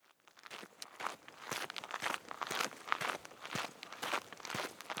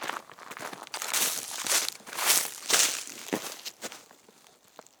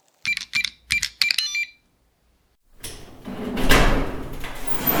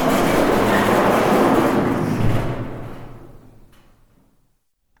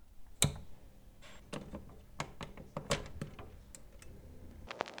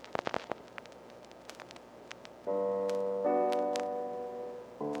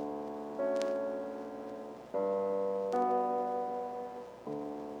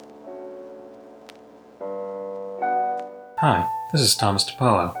Hi, this is Thomas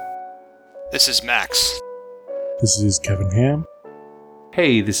DePaulo. This is Max. This is Kevin Ham.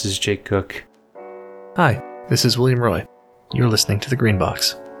 Hey, this is Jake Cook. Hi, this is William Roy. You're listening to The Green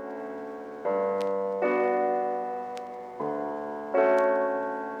Box.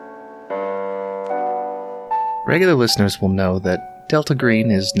 Regular listeners will know that Delta Green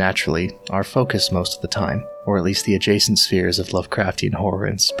is naturally our focus most of the time, or at least the adjacent spheres of Lovecraftian horror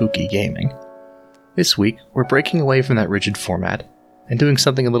and spooky gaming. This week, we're breaking away from that rigid format and doing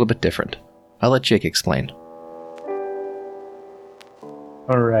something a little bit different. I'll let Jake explain.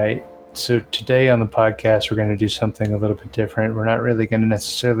 Alright, so today on the podcast we're going to do something a little bit different. We're not really going to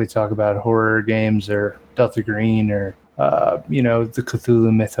necessarily talk about horror games or Delta Green or, the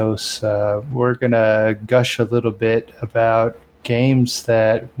Cthulhu mythos. We're going to gush a little bit about games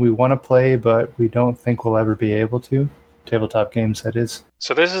that we want to play but we don't think we'll ever be able to. Tabletop games, that is.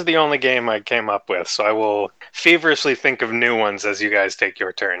 So this is the only game I came up with, so I will feverishly think of new ones as you guys take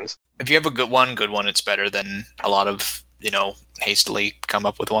your turns. If you have a good one, it's better than a lot of, hastily come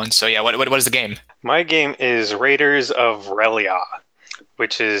up with one. So yeah, what is the game? My game is Raiders of Relia,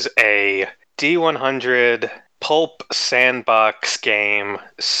 which is a D100 pulp sandbox game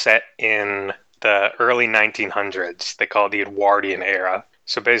set in the early 1900s. They call it the Edwardian era.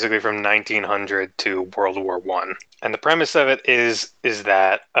 So basically from 1900 to World War I. And the premise of it is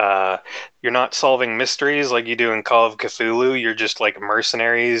that you're not solving mysteries like you do in Call of Cthulhu. You're just like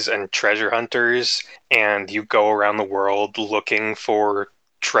mercenaries and treasure hunters, and you go around the world looking for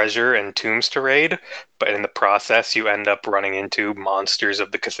treasure and tombs to raid. But in the process, you end up running into monsters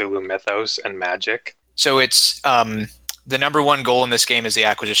of the Cthulhu mythos and magic. So it's the number one goal in this game is the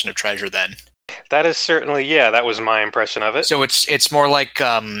acquisition of treasure then. That is certainly, that was my impression of it. So it's more like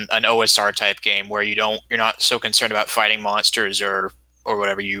an OSR type game where you're not so concerned about fighting monsters or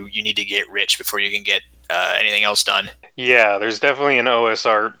whatever. You need to get rich before you can get anything else done. Yeah, there's definitely an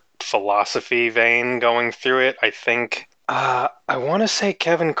OSR philosophy vein going through it. I think I want to say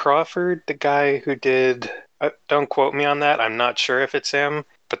Kevin Crawford, the guy who did. Don't quote me on that. I'm not sure if it's him.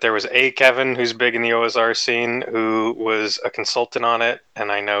 But there was a Kevin who's big in the OSR scene who was a consultant on it,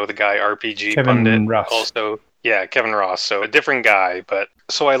 and I know the guy RPG Kevin Pundit Ross. Also. Yeah, Kevin Ross. So a different guy, but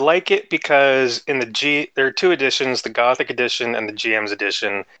so I like it because in there are two editions, the Gothic edition and the GM's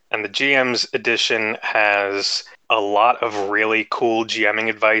edition, and the GM's edition has a lot of really cool GMing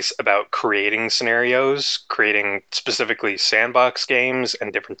advice about creating scenarios, creating specifically sandbox games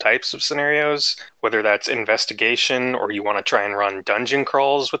and different types of scenarios, whether that's investigation or you want to try and run dungeon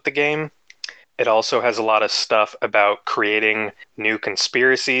crawls with the game. It also has a lot of stuff about creating new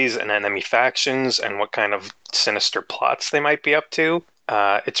conspiracies and enemy factions and what kind of sinister plots they might be up to.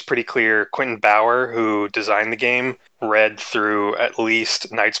 It's pretty clear Quentin Bauer, who designed the game, read through at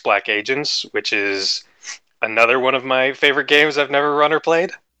least Night's Black Agents, which is another one of my favorite games I've never run or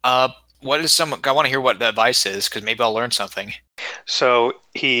played. I want to hear what the advice is, because maybe I'll learn something. So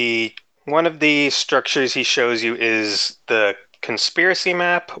one of the structures he shows you is the conspiracy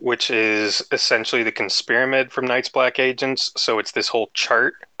map, which is essentially the Conspiramid from Night's Black Agents. So it's this whole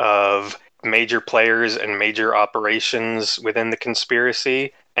chart of major players and major operations within the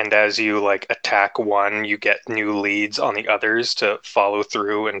conspiracy. And as you attack one, you get new leads on the others to follow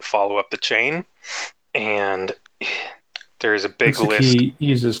through and follow up the chain. And there's a big list. He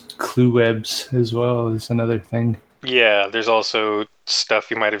uses clue webs as well as another thing. Yeah, there's also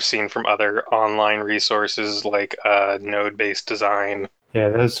stuff you might have seen from other online resources like node-based design. Yeah,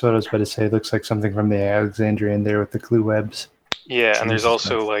 that's what I was about to say. It looks like something from the Alexandrian there with the clue webs. Yeah, and there's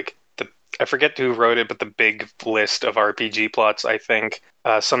also I forget who wrote it, but the big list of RPG plots, I think.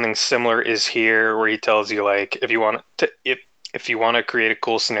 Something similar is here where he tells you if you want to create a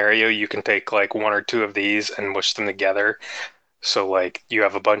cool scenario, you can take one or two of these and mush them together. So you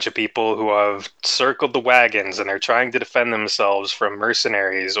have a bunch of people who have circled the wagons and they're trying to defend themselves from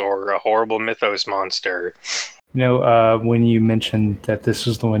mercenaries or a horrible mythos monster. When you mentioned that this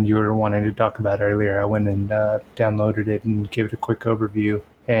was the one you were wanting to talk about earlier, I went and downloaded it and gave it a quick overview.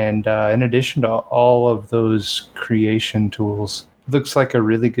 And in addition to all of those creation tools, it looks like a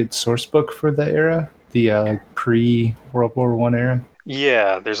really good source book for the era, the pre-World War I era.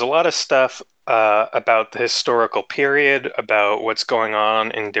 Yeah, there's a lot of stuff about the historical period, about what's going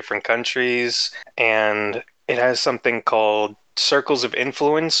on in different countries, and it has something called Circles of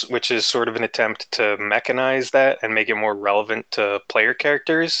Influence, which is sort of an attempt to mechanize that and make it more relevant to player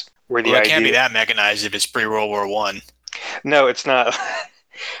characters. It can't be that mechanized if it's pre-World War I. No, it's not.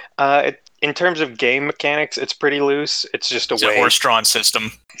 In terms of game mechanics, it's pretty loose. It's just a horse-drawn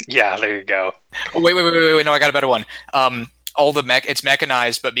system. Yeah, there you go. Oh, wait. No, I got a better one. It's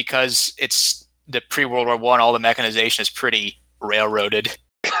mechanized, but because it's the pre-World War One, all the mechanization is pretty railroaded.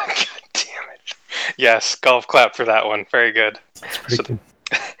 God damn it. Yes, golf clap for that one. Very good. It's pretty good.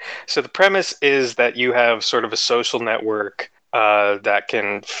 So the premise is that you have sort of a social network that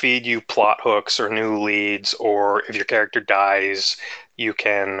can feed you plot hooks or new leads, or if your character dies, you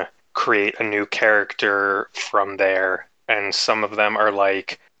can create a new character from there. And some of them are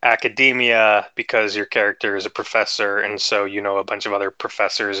like academia, because your character is a professor, and so you know a bunch of other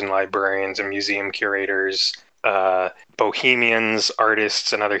professors and librarians and museum curators. Bohemians,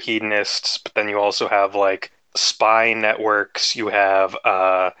 artists, and other hedonists. But then you also have like spy networks. You have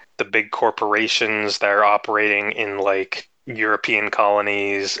the big corporations that are operating in like European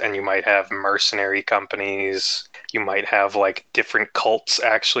colonies, and you might have mercenary companies. You might have like different cults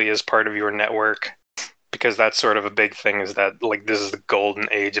actually as part of your network, because that's sort of a big thing, is that like this is the golden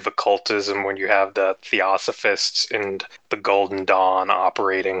age of occultism, when you have the Theosophists and the Golden Dawn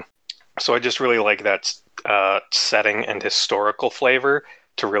operating. So I just really like that setting and historical flavor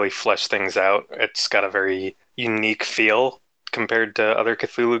to really flesh things out. It's got a very unique feel compared to other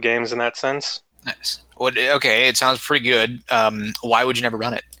Cthulhu games in that sense. Nice. Well, okay, it sounds pretty good. Why would you never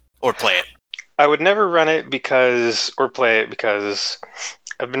run it or play it? I would never run it because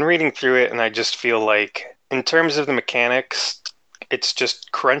I've been reading through it, and I just feel like in terms of the mechanics, it's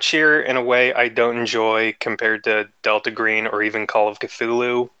just crunchier in a way I don't enjoy compared to Delta Green or even Call of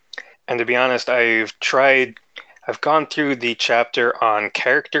Cthulhu. And to be honest, I've gone through the chapter on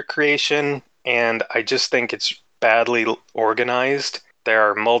character creation, and I just think it's badly organized. There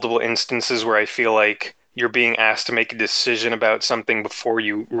are multiple instances where I feel like you're being asked to make a decision about something before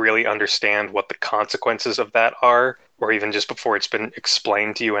you really understand what the consequences of that are, or even just before it's been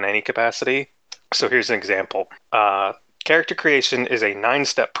explained to you in any capacity. So here's an example. Character creation is a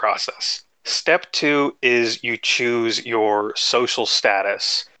 9-step process. Step 2 is you choose your social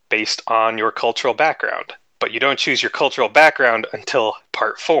status based on your cultural background. But you don't choose your cultural background until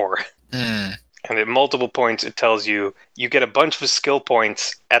part 4. Mm. And at multiple points, it tells you get a bunch of skill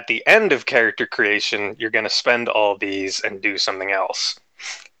points at the end of character creation. You're going to spend all these and do something else.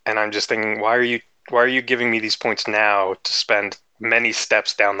 And I'm just thinking, why are you giving me these points now to spend many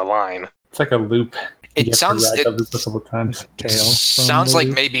steps down the line? It's like a loop. It sounds a couple times. Sounds like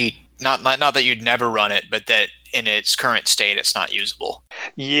maybe not that you'd never run it, but that in its current state, it's not usable.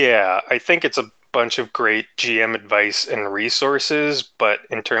 Yeah, I think it's a bunch of great GM advice and resources, but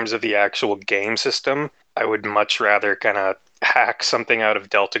in terms of the actual game system, I would much rather kind of hack something out of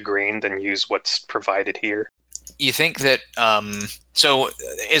Delta Green than use what's provided here. You think that, so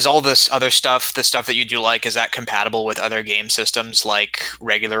is all this other stuff, the stuff that you do like, is that compatible with other game systems like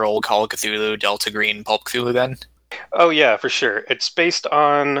regular old Call of Cthulhu, Delta Green, Pulp Cthulhu then? Oh yeah, for sure. It's based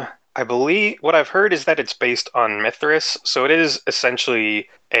on, I believe, what I've heard is that it's based on Mithras, so it is essentially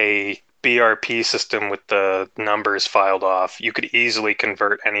a BRP system with the numbers filed off. You could easily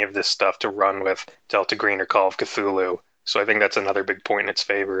convert any of this stuff to run with Delta Green or Call of Cthulhu. So I think that's another big point in its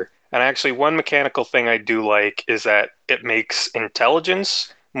favor. And actually, one mechanical thing I do like is that it makes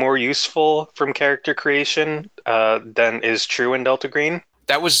intelligence more useful from character creation than is true in Delta Green.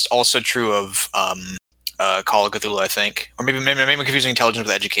 That was also true of Call of Cthulhu, I think. Or maybe I'm confusing intelligence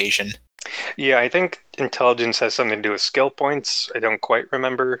with education. Yeah, I think intelligence has something to do with skill points. I don't quite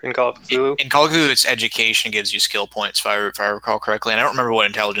remember in Call of Cthulhu. In Call of Cthulhu, it's education gives you skill points, if I recall correctly. And I don't remember what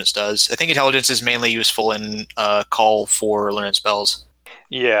intelligence does. I think intelligence is mainly useful in Call for learning spells.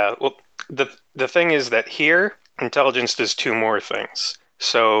 Yeah, well, the thing is that here, intelligence does 2 more things.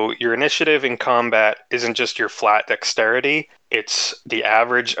 So your initiative in combat isn't just your flat dexterity, it's the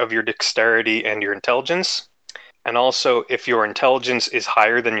average of your dexterity and your intelligence. And also, if your intelligence is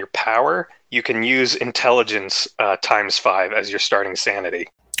higher than your power, you can use intelligence times 5 as your starting sanity.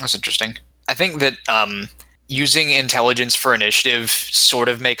 That's interesting. I think that using intelligence for initiative sort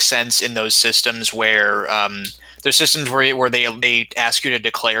of makes sense in those systems where there's systems where they ask you to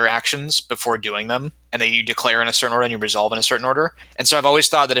declare actions before doing them, and you declare in a certain order and you resolve in a certain order. And so I've always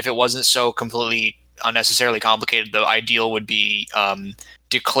thought that if it wasn't so completely unnecessarily complicated, the ideal would be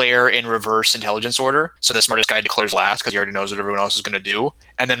declare in reverse intelligence order. So the smartest guy declares last because he already knows what everyone else is going to do,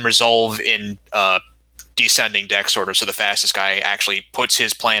 and then resolve in descending dex order. So the fastest guy actually puts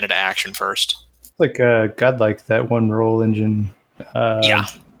his plan into action first. Like Godlike, that one roll engine.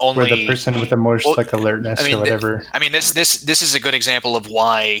 Only where the person with the most alertness or whatever. This is a good example of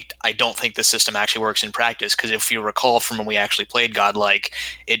why I don't think the system actually works in practice. Because if you recall from when we actually played Godlike,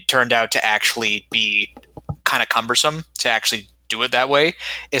 it turned out to actually be kind of cumbersome to actually do it that way,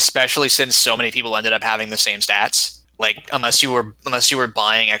 especially since so many people ended up having the same stats. Like unless you were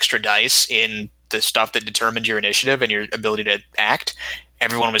buying extra dice in the stuff that determined your initiative and your ability to act,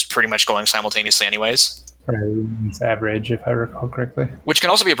 everyone was pretty much going simultaneously anyways. It's average, if I recall correctly. Which can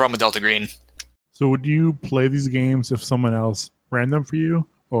also be a problem with Delta Green. So would you play these games if someone else ran them for you,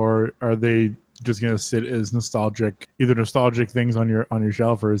 or are they just going to sit as either nostalgic things on your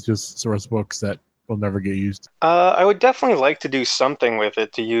shelf, or is just source books that will never get used? I would definitely like to do something with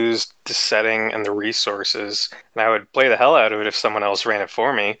it to use the setting and the resources, and I would play the hell out of it if someone else ran it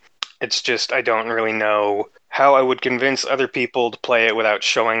for me. It's just I don't really know how I would convince other people to play it without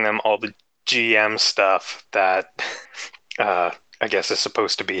showing them all the GM stuff that I guess is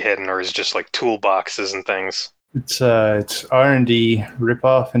supposed to be hidden, or is just like toolboxes and things. It's R&D, rip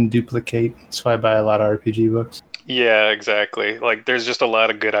off and duplicate. That's why I buy a lot of RPG books. Yeah, exactly. Like, there's just a lot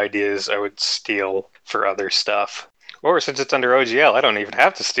of good ideas I would steal for other stuff. Or since it's under OGL, I don't even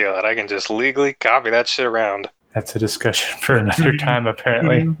have to steal it. I can just legally copy that shit around. That's a discussion for another time,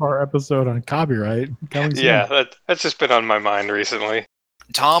 apparently. Our episode on copyright. Yeah, that's just been on my mind recently.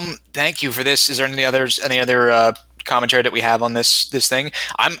 Tom, thank you for this. Is there any other commentary that we have on this thing?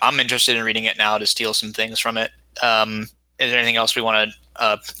 I'm interested in reading it now to steal some things from it. Is there anything else we want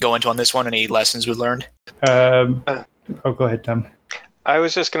to go into on this one? Any lessons we learned? Go ahead, Tom. I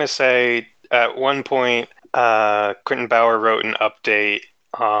was just going to say, at one point, Quentin Bauer wrote an update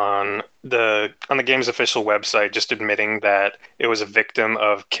on the game's official website, just admitting that it was a victim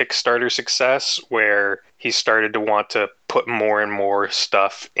of Kickstarter success, where he started to want to put more and more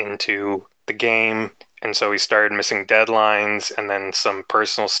stuff into the game. And so he started missing deadlines, and then some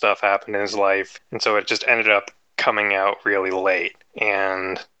personal stuff happened in his life. And so it just ended up coming out really late.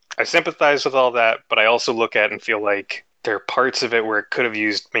 And I sympathize with all that, but I also look at it and feel like there are parts of it where it could have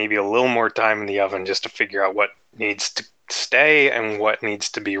used maybe a little more time in the oven just to figure out what needs to stay and what needs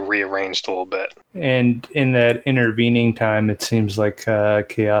to be rearranged a little bit. And in that intervening time, it seems like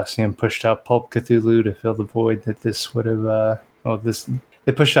Chaosium pushed out Pulp Cthulhu to fill the void that this would have...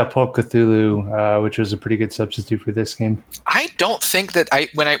 They pushed out Pulp Cthulhu, which was a pretty good substitute for this game. I don't think that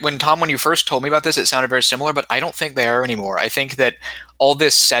when you first told me about this, it sounded very similar, but I don't think they are anymore. I think that all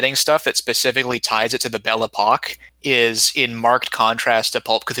this setting stuff that specifically ties it to the Belle Epoque is in marked contrast to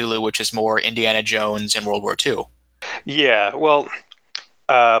Pulp Cthulhu, which is more Indiana Jones and World War II. Yeah, well,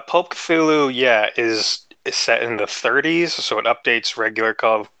 Pulp Cthulhu, is set in the 30s, so it updates regular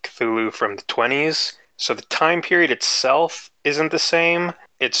Call of Cthulhu from the 20s. So the time period itself isn't the same.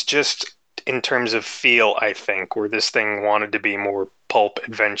 It's just in terms of feel, I think, where this thing wanted to be more pulp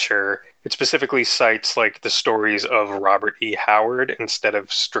adventure. It specifically cites like the stories of Robert E. Howard instead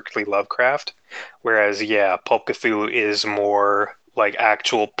of strictly Lovecraft. Whereas, Pulp Cthulhu is more like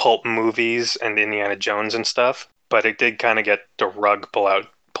actual pulp movies and Indiana Jones and stuff. But it did kind of get the rug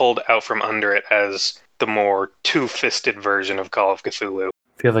pulled out from under it as the more two-fisted version of Call of Cthulhu.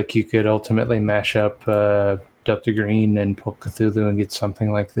 I feel like you could ultimately mash up Delta Green and Pulp Cthulhu and get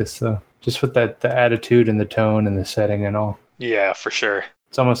something like this, though. Just with the attitude and the tone and the setting and all. Yeah, for sure.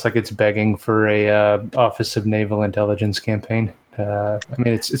 It's almost like it's begging for a Office of Naval Intelligence campaign. I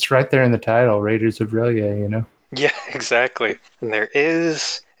mean, it's right there in the title, Raiders of Relia, you know? Yeah, exactly. And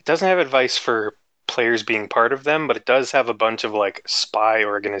it doesn't have advice for players being part of them, but it does have a bunch of like spy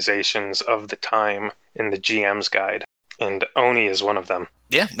organizations of the time in the GM's guide. And Oni is one of them.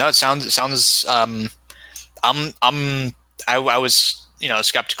 Yeah, no, it sounds. I was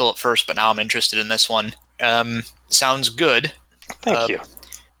skeptical at first, but now I'm interested in this one. Sounds good. Thank you.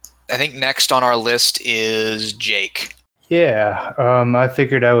 I think next on our list is Jake. Yeah, I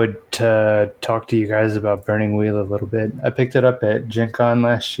figured I would talk to you guys about Burning Wheel a little bit. I picked it up at Gen Con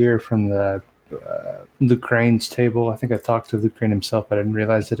last year from the Luke Crane's table. I think I talked to Luke Crane himself, but I didn't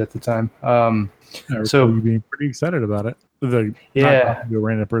realize it at the time. So you being pretty excited about it. Not the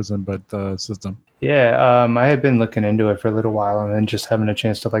random person, but the system. Yeah, I had been looking into it for a little while and then just having a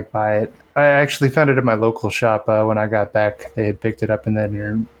chance to buy it. I actually found it at my local shop when I got back. They had picked it up in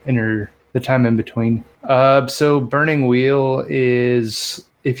the time in between. So Burning Wheel is,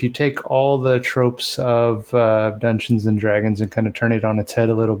 if you take all the tropes of Dungeons and Dragons and kind of turn it on its head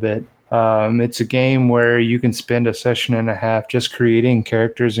a little bit, it's a game where you can spend a session and a half just creating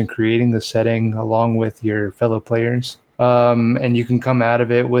characters and creating the setting along with your fellow players. And you can come out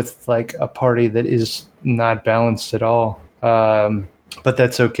of it with a party that is not balanced at all. But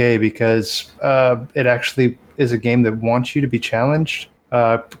that's okay because it actually is a game that wants you to be challenged.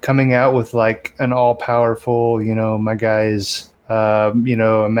 Coming out with an all-powerful, my guy's, a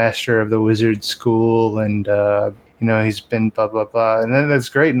master of the wizard school and, he's been blah, blah, blah. And then that's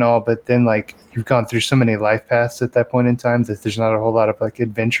great and all, but then you've gone through so many life paths at that point in time that there's not a whole lot of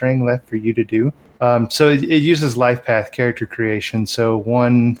adventuring left for you to do. So it uses life path character creation. So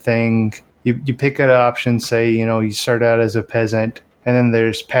one thing, you pick an option, say, you start out as a peasant and then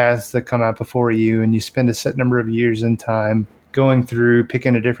there's paths that come out before you, and you spend a set number of years in time going through,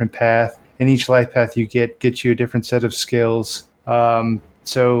 picking a different path, and each life path you gets you a different set of skills.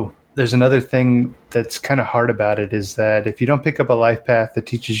 So there's another thing that's kind of hard about it is that if you don't pick up a life path that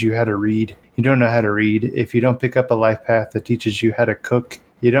teaches you how to read, you don't know how to read. If you don't pick up a life path that teaches you how to cook,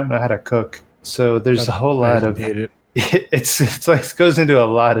 you don't know how to cook. So there's a whole lot of it's like it goes into a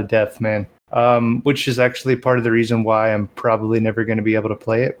lot of depth, man. Which is actually part of the reason why I'm probably never going to be able to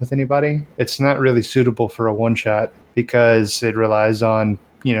play it with anybody. It's not really suitable for a one shot because it relies on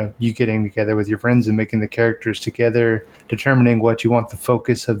you getting together with your friends and making the characters together, determining what you want the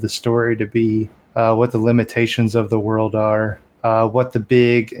focus of the story to be, what the limitations of the world are, what the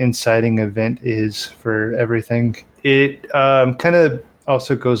big inciting event is for everything. It kind of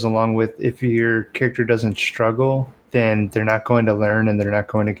also goes along with if your character doesn't struggle, then they're not going to learn and they're not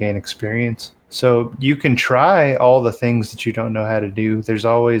going to gain experience. So you can try all the things that you don't know how to do. There's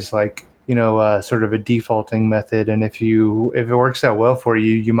always sort of a defaulting method, and if it works out well for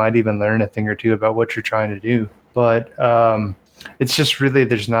you, you might even learn a thing or two about what you're trying to do. But it's just really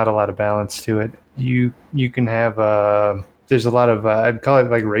there's not a lot of balance to it. You can have there's a lot of I'd call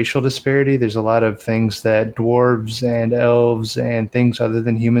it like racial disparity. There's a lot of things that dwarves and elves and things other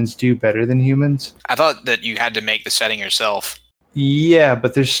than humans do better than humans. I thought that you had to make the setting yourself. Yeah,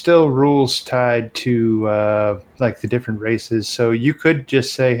 but there's still rules tied to the different races. So you could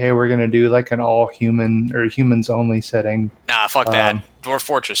just say, hey, we're going to do like an all human or humans only setting. Nah, fuck that. Dwarf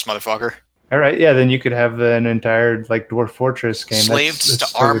Fortress, motherfucker. All right, yeah, then you could have an entire Dwarf Fortress game. Slaves to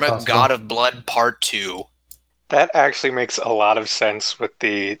totally Arma, possible. God of Blood Part 2. That actually makes a lot of sense with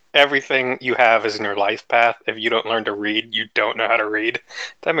everything you have is in your life path. If you don't learn to read, you don't know how to read.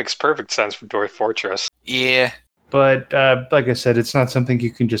 That makes perfect sense for Dwarf Fortress. Yeah. But like I said, it's not something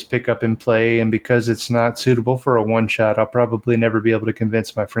you can just pick up and play. And because it's not suitable for a one-shot, I'll probably never be able to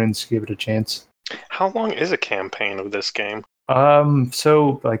convince my friends to give it a chance. How long is a campaign of this game?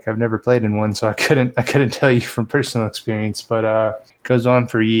 So I've never played in one, so I couldn't tell you from personal experience, but it goes on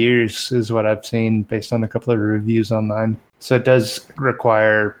for years is what I've seen based on a couple of reviews online. So it does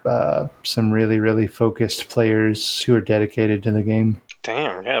require some really, really focused players who are dedicated to the game.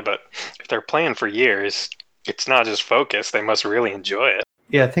 Damn, yeah, but if they're playing for years, it's not just focus. They must really enjoy it.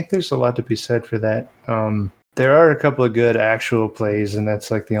 Yeah, I think there's a lot to be said for that. There are a couple of good actual plays, and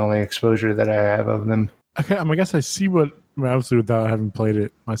that's like the only exposure that I have of them. Okay, I guess I see what, obviously without having played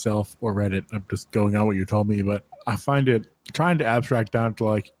it myself or read it, I'm just going on what you told me, but I find it trying to abstract down to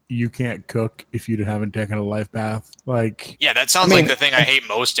like, you can't cook if you haven't taken a life path. Like, yeah, that sounds like the thing I hate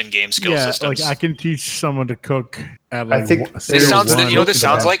most in game skill systems. Like I can teach someone to cook at like. I think this sounds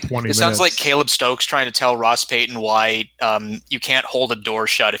like minutes. Caleb Stokes trying to tell Ross Payton why you can't hold a door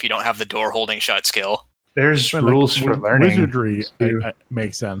shut if you don't have the door holding shut skill. There's rules for learning. Wizardry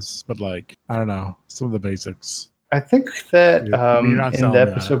makes sense, but like I don't know, some of the basics. I think that in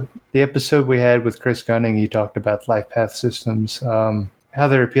the episode we had with Chris Gunning, he talked about life path systems, how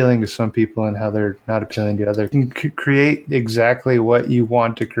they're appealing to some people and how they're not appealing to others. You can create exactly what you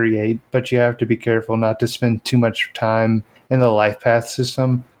want to create, but you have to be careful not to spend too much time in the life path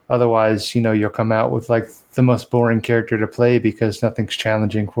system. Otherwise, you'll come out with like the most boring character to play because nothing's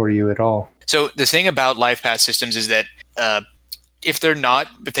challenging for you at all. So the thing about life path systems is that if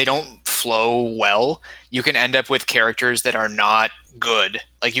they don't flow well, you can end up with characters that are not good.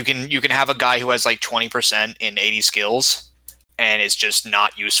 Like you can have a guy who has like 20% in 80 skills and is just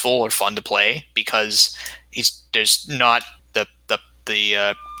not useful or fun to play because there's not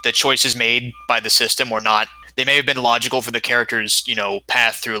the choices made by the system or not. They may have been logical for the character's,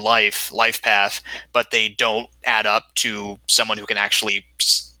 path through life path, but they don't add up to someone who can actually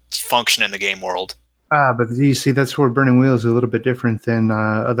function in the game world. But you see, that's where Burning Wheel is a little bit different than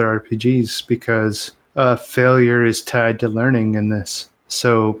other RPGs because failure is tied to learning in this.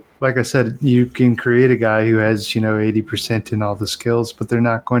 So, like I said, you can create a guy who has, 80% in all the skills, but they're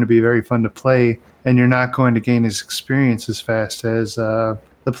not going to be very fun to play, and you're not going to gain his experience as fast as the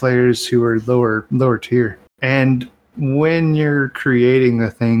players who are lower tier. And when you're creating the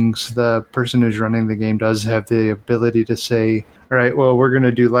things, the person who's running the game does have the ability to say, all right, well, we're going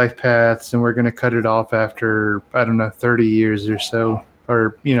to do life paths and we're going to cut it off after, 30 years or so,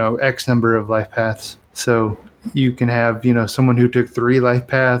 or, X number of life paths. So you can have, someone who took 3 life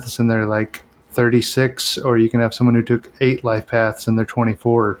paths and they're like 36, or you can have someone who took 8 life paths and they're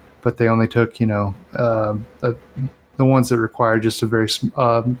 24, but they only took, the ones that require just a very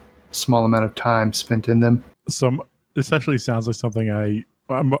small amount of time spent in them. So essentially sounds like something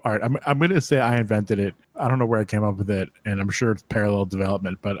I'm going to say I invented it. I don't know where I came up with it, and I'm sure it's parallel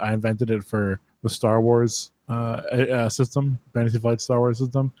development, but I invented it for the Star Wars system, Fantasy Flight Star Wars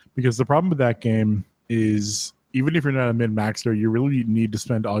system, because the problem with that game is even if you're not a min-maxer, you really need to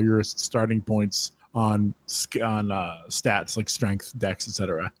spend all your starting points on stats like strength, dex,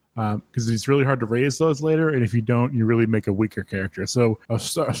 etc. Because it's really hard to raise those later, and if you don't, you really make a weaker character. So a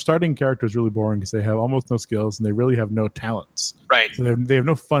starting character is really boring because they have almost no skills and they really have no talents. Right. So they have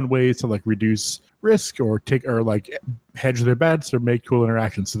no fun ways to like reduce risk or like hedge their bets or make cool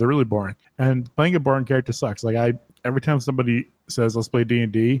interactions. So they're really boring. And playing a boring character sucks. Like every time somebody says let's play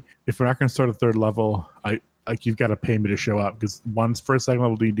D&D, if we're not going to start at third level, you've got to pay me to show up because first, second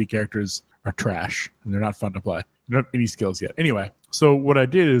level D&D characters are trash and they're not fun to play. You don't have any skills yet. Anyway, so what I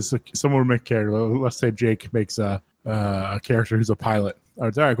did is someone would make a character. Let's say Jake makes a character who's a pilot. All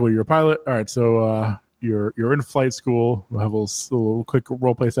right, cool. You're a pilot. All right, so you're in flight school. We'll have a little quick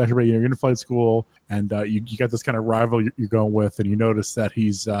role play session. But you're in flight school, and you got this kind of rival you're going with, and you notice that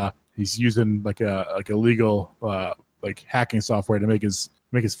he's using like a legal like hacking software to make his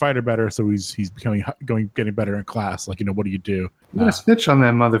fighter better. So he's getting better in class. Like, what do you do? I'm gonna snitch on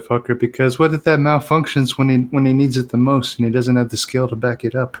that motherfucker because what if that malfunctions when he needs it the most and he doesn't have the skill to back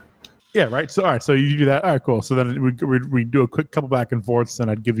it up? Yeah, right. So all right, so you do that. All right, cool. So then we do a quick couple back and forths,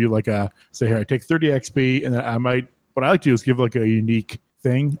 and I'd give you like say here I take 30 XP, and then what I like to do is give like a unique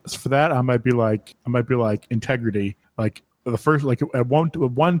thing for that. I might be like integrity. Like the first at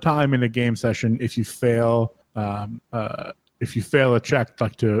one time in a game session, if you fail a check,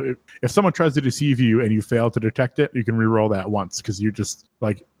 if someone tries to deceive you and you fail to detect it, you can re-roll that once because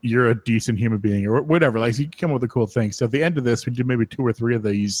you're a decent human being or whatever. Like, so you can come up with a cool thing. So at the end of this, we do maybe 2 or 3 of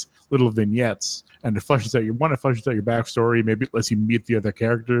these little vignettes, and it fleshes out your backstory. Maybe it lets you meet the other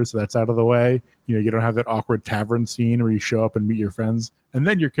characters, so that's out of the way. You don't have that awkward tavern scene where you show up and meet your friends, and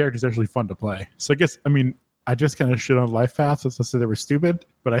then your character's actually fun to play. So I just kind of shit on Life Path, so say they were stupid,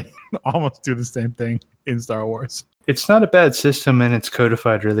 but I almost do the same thing in Star Wars. It's not a bad system, and it's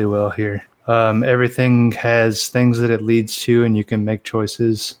codified really well here. Everything has things that it leads to, and you can make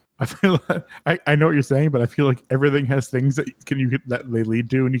choices. I feel like, I know what you're saying, but I feel like everything has things that they lead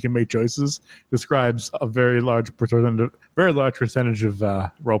to, and you can make choices. Describes a very large percentage of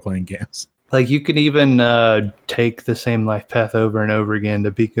role-playing games. Like you can even take the same life path over and over again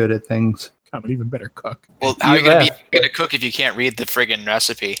to be good at things. I'm an even better cook. Well, how are you going to be good at cook if you can't read the friggin'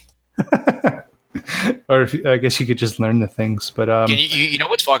 recipe? Or I guess you could just learn the things. But you know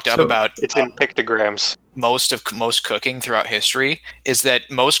what's fucked up about it's in pictograms. Most cooking throughout history is that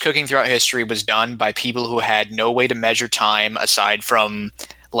most cooking throughout history was done by people who had no way to measure time aside from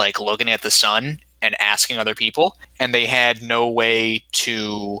like looking at the sun and asking other people, and they had no way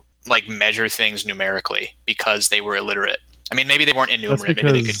to like measure things numerically because they were illiterate. I mean, maybe they weren't illiterate,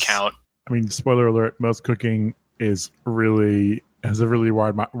 maybe they could count. I mean, spoiler alert, most cooking has a really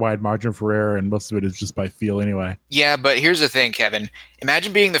wide margin for error, and most of it is just by feel anyway. Yeah, but here's the thing, Kevin.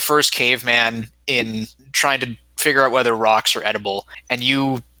 Imagine being the first caveman in trying to figure out whether rocks are edible, and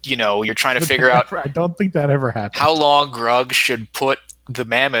you're trying to figure out... I don't think that ever happened. How long Grug should put the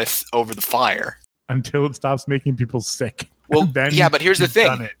mammoth over the fire. Until it stops making people sick. Well, yeah, but here's the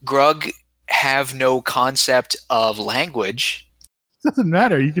thing. Grug have no concept of language. It doesn't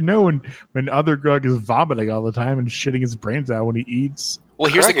matter. You can know when other Grug is vomiting all the time and shitting his brains out when he eats.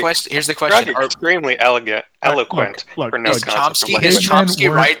 Well, here's the question. Grug is extremely eloquent. Look, for no is Chomsky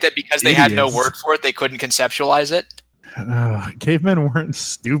right that because they had no word for it, they couldn't conceptualize it? Cavemen weren't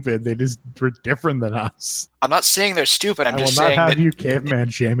stupid. They just were different than us. I'm not saying they're stupid. I'm just saying saying that you caveman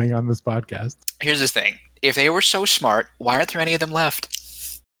shaming on this podcast. Here's the thing. If they were so smart, why aren't there any of them left?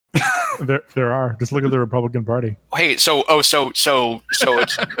 There are. Just look at the Republican Party. Hey, so it's wrong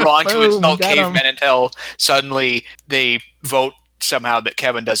to insult cavemen until suddenly they vote somehow that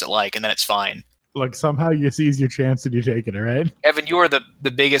Kevin doesn't like, and then it's fine. Like somehow you seize your chance and you take it, all right? Evan, you are the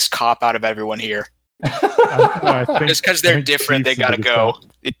biggest cop out of everyone here. Just because they're different, they gotta go.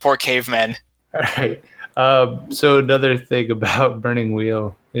 Poor cavemen. All right. So another thing about Burning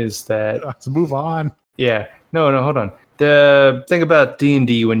Wheel is that... Let's move on. Yeah. No, hold on. The thing about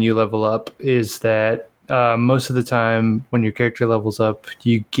D&D when you level up is that most of the time when your character levels up,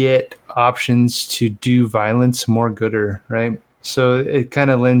 you get options to do violence more gooder, right? So it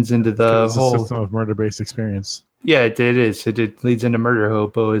kind of lends into the whole system of murder-based experience. Yeah, it is. It leads into murder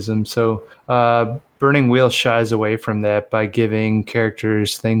hoboism. So Burning Wheel shies away from that by giving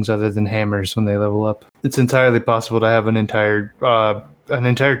characters things other than hammers when they level up. It's entirely possible to have an entire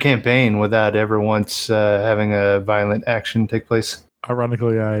campaign without ever once having a violent action take place.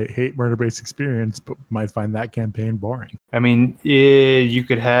 Ironically, I hate murder-based experience, but might find that campaign boring. I mean, you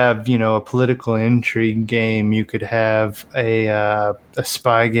could have, a political intrigue game. You could have a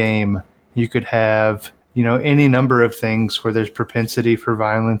spy game. You could have any number of things where there's propensity for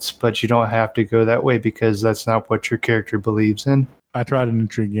violence, but you don't have to go that way because that's not what your character believes in. I tried an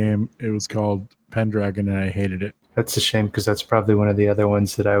entry game. It was called Pendragon, and I hated it. That's a shame because that's probably one of the other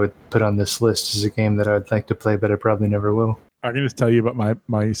ones that I would put on this list as a game that I would like to play, but I probably never will. I can just tell you about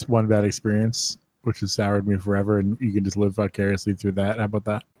my one bad experience, which has soured me forever, and you can just live vicariously through that. How about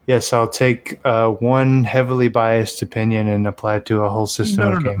that? Yes, I'll take one heavily biased opinion and apply it to a whole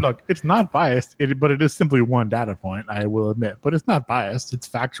system of games. Look, it's not biased, but it is simply one data point, I will admit. But it's not biased. It's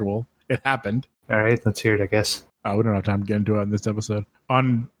factual. It happened. All right, let's hear it, I guess. We don't have time to get into it in this episode.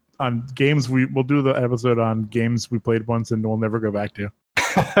 On games, we'll do the episode on games we played once and we'll never go back to.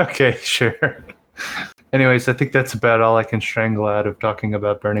 Okay, sure. Anyways, I think that's about all I can strangle out of talking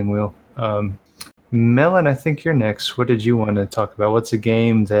about Burning Wheel. Melon, I think you're next. What did you want to talk about? What's a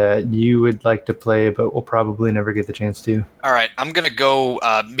game that you would like to play but will probably never get the chance to? All right, I'm gonna go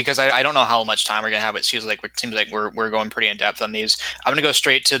because I don't know how much time we're gonna have. It seems like we're going pretty in depth on these. I'm gonna go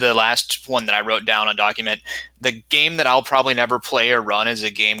straight to the last one that I wrote down on document. The game that I'll probably never play or run is a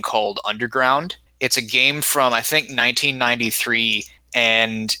game called Underground. It's a game from I think 1993.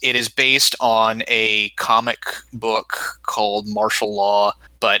 And it is based on a comic book called Martial Law,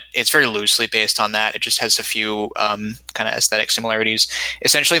 but it's very loosely based on that. It just has a few kind of aesthetic similarities.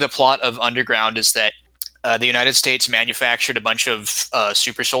 Essentially, the plot of Underground is that the United States manufactured a bunch of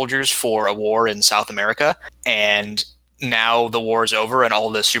super soldiers for a war in South America, and now the war is over and all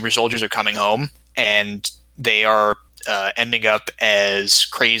the super soldiers are coming home, and they are ending up as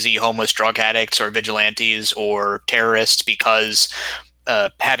crazy homeless drug addicts or vigilantes or terrorists because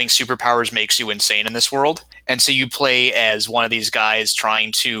having superpowers makes you insane in this world. And so you play as one of these guys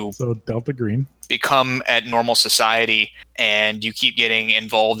trying to Delta Green become at normal society, and you keep getting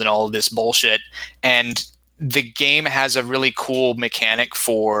involved in all of this bullshit. And the game has a really cool mechanic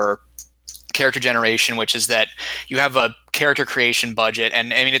for character generation, which is that you have a character creation budget.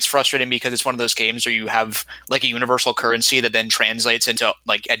 And I mean, it's frustrating because it's one of those games where you have like a universal currency that then translates into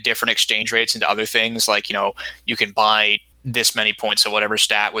like at different exchange rates into other things. Like, you can buy this many points of whatever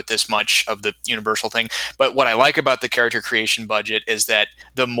stat with this much of the universal thing. But what I like about the character creation budget is that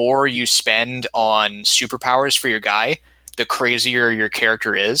the more you spend on superpowers for your guy, the crazier your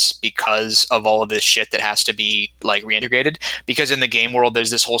character is because of all of this shit that has to be like reintegrated. Because in the game world,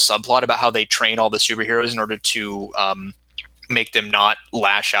 there's this whole subplot about how they train all the superheroes in order to make them not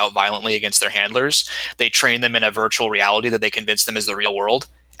lash out violently against their handlers. They train them in a virtual reality that they convince them is the real world,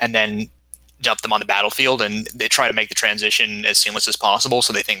 and then dump them on the battlefield, and they try to make the transition as seamless as possible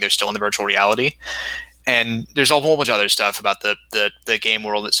so they think they're still in the virtual reality. And there's a whole bunch of other stuff about the game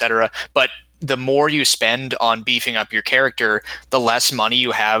world, etc. But the more you spend on beefing up your character, the less money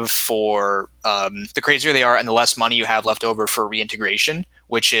you have for the crazier they are, and the less money you have left over for reintegration,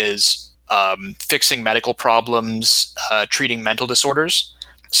 which is fixing medical problems, treating mental disorders.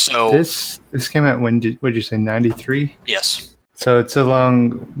 So this came out when what did you say, 93? Yes. So it's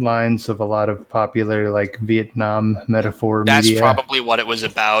along lines of a lot of popular like Vietnam metaphor That's media. That's probably what it was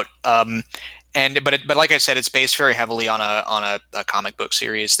about. But like I said, it's based very heavily on a comic book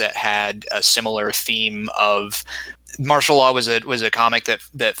series that had a similar theme of Martial Law. Was a comic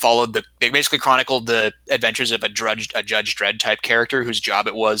that followed it basically chronicled the adventures of a Judge Dredd type character whose job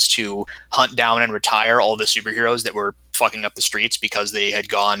it was to hunt down and retire all the superheroes that were fucking up the streets because they had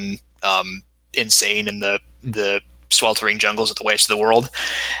gone insane in the sweltering jungles at the waste of the world.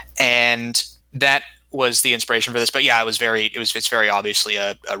 And that was the inspiration for this. But yeah, it's very obviously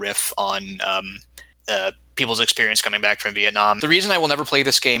a riff on people's experience coming back from Vietnam. The reason I will never play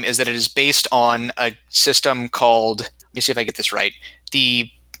this game is that it is based on a system called, let me see if I get this right, the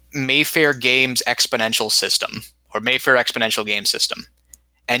Mayfair Games Exponential System, or Mayfair Exponential Game System.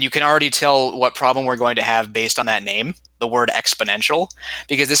 And you can already tell what problem we're going to have based on that name, the word exponential,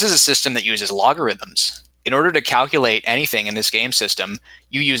 because this is a system that uses logarithms. In order to calculate anything in this game system,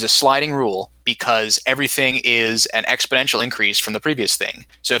 you use a sliding rule because everything is an exponential increase from the previous thing.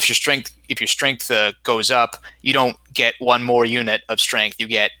 So if your strength goes up, you don't get one more unit of strength. You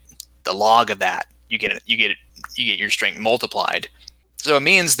get the log of that. You get your strength multiplied. So it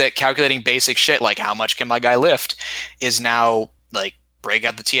means that calculating basic shit like how much can my guy lift is now like break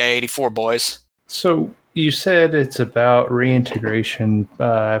out the TI-84, boys. So you said it's about reintegration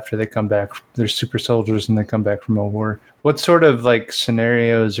after they come back. They're super soldiers and they come back from a war. What sort of like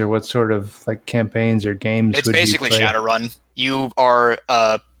scenarios or what sort of like campaigns or games? It's basically Shadowrun. You are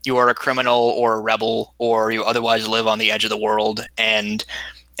a criminal or a rebel, or you otherwise live on the edge of the world, and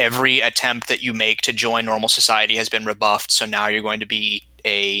every attempt that you make to join normal society has been rebuffed. So now you're going to be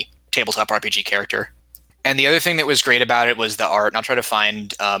a tabletop RPG character. And the other thing that was great about it was the art. And I'll try to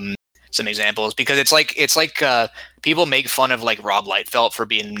find some examples, because it's like people make fun of like Rob Liefeld for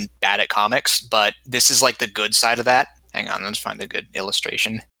being bad at comics, but this is like the good side of that. Hang on, let's find a good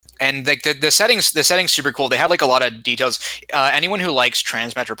illustration. And like the settings super cool. They have like a lot of details. Anyone who likes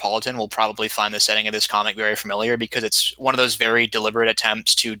Transmetropolitan will probably find the setting of this comic very familiar, because it's one of those very deliberate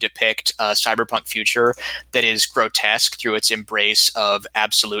attempts to depict a cyberpunk future that is grotesque through its embrace of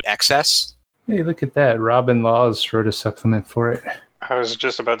absolute excess. Hey, look at that. Robin Laws wrote a supplement for it. I was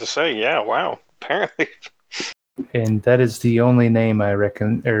just about to say, yeah, wow. Apparently. And that is the only name I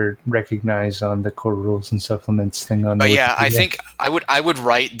recognize on the core rules and supplements thing on. But the yeah, I Wikipedia. think I would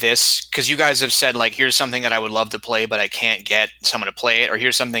write this, because you guys have said like, here's something that I would love to play, but I can't get someone to play it, or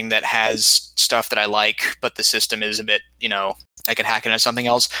here's something that has stuff that I like, but the system is a bit, I could hack it into something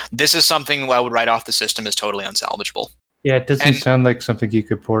else. This is something I would write off the system as totally unsalvageable. Yeah, it doesn't sound like something you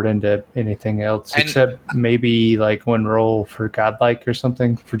could port into anything else, except maybe like one roll for Godlike or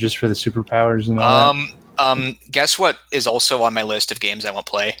something for the superpowers and all that. Guess what is also on my list of games I won't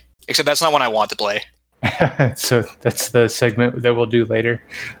play? Except that's not one I want to play. So that's the segment that we'll do later.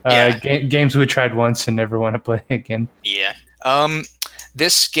 Games we tried once and never want to play again. Yeah.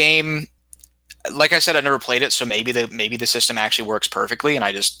 This game, like I said, I never played it, so maybe the system actually works perfectly, and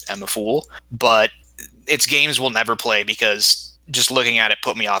I just am a fool. But it's games we'll never play, because just looking at it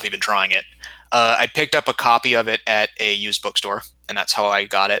put me off even trying it. I picked up a copy of it at a used bookstore, and that's how I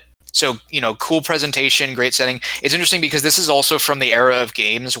got it. So, cool presentation, great setting. It's interesting because this is also from the era of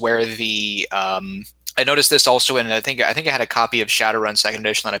games where I noticed this also in, I think I had a copy of Shadowrun 2nd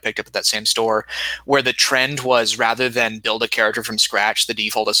Edition that I picked up at that same store, where the trend was, rather than build a character from scratch, the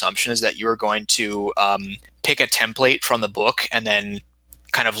default assumption is that you are going to pick a template from the book and then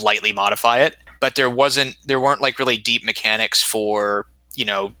kind of lightly modify it. But there weren't like really deep mechanics for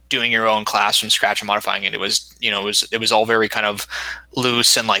doing your own class from scratch and modifying it. It was all very kind of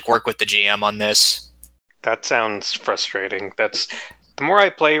loose and like work with the GM on this. That sounds frustrating. The more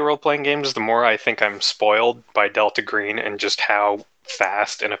I play role-playing games, the more I think I'm spoiled by Delta Green and just how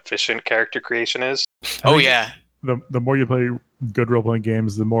fast and efficient character creation is. Oh yeah. The more you play good role-playing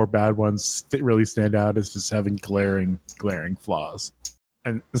games, the more bad ones really stand out as just having glaring flaws.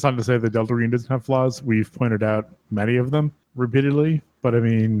 And it's not to say that Delta Green doesn't have flaws. We've pointed out many of them repeatedly, but I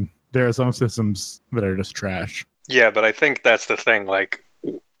mean, there are some systems that are just trash. Yeah, but I think that's the thing. Like,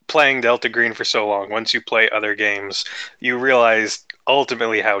 playing Delta Green for so long, once you play other games, you realize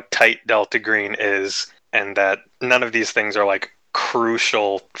ultimately how tight Delta Green is, and that none of these things are like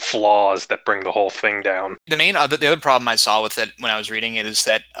crucial flaws that bring the whole thing down. The other problem I saw with it when I was reading it is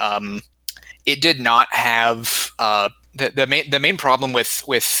that it did not have the main problem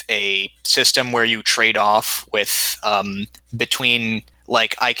with a system where you trade off with between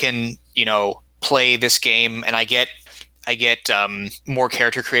like, I can play this game and I get more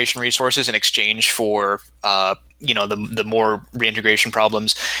character creation resources in exchange for the more reintegration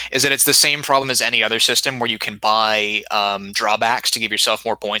problems, is that it's the same problem as any other system where you can buy drawbacks to give yourself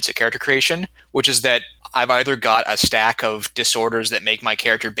more points at character creation, which is that I've either got a stack of disorders that make my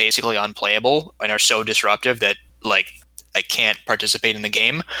character basically unplayable and are so disruptive that like I can't participate in the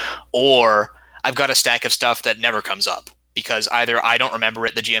game, or I've got a stack of stuff that never comes up because either I don't remember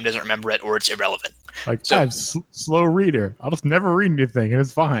it, the GM doesn't remember it, or it's irrelevant. Like, so, I'm slow reader. I'll just never read anything, and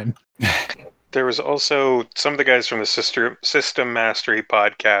it's fine. There was also some of the guys from the System Mastery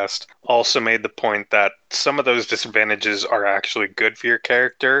podcast also made the point that some of those disadvantages are actually good for your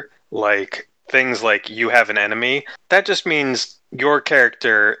character, like things like you have an enemy. That just means your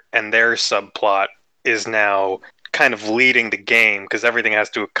character and their subplot is now kind of leading the game because everything has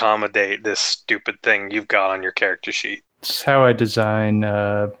to accommodate this stupid thing you've got on your character sheet. It's how I design.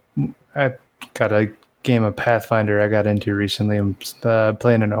 I got a game of Pathfinder I got into recently. I'm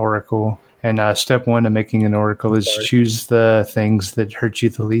playing an Oracle. And step one of making an Oracle is choose the things that hurt you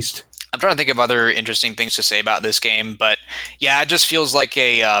the least. I'm trying to think of other interesting things to say about this game, but yeah, it just feels like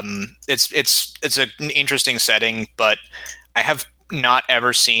it's an interesting setting, but I have not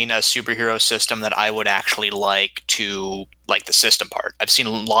ever seen a superhero system that I would actually like the system part. I've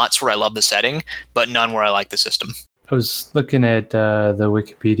seen lots where I love the setting, but none where I like the system. I was looking at the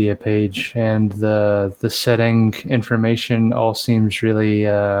Wikipedia page, and the setting information all seems really,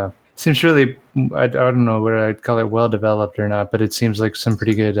 I don't know whether I'd call it well developed or not, but it seems like some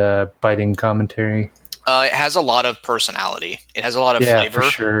pretty good biting commentary. It has a lot of personality. It has a lot of flavor. For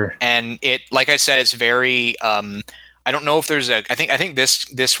sure. And it, like I said, it's very. I don't know if there's I think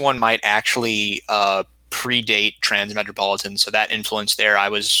this one might actually predate Transmetropolitan, so that influence there. I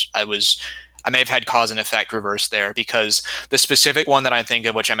was I may have had cause and effect reverse there, because the specific one that I think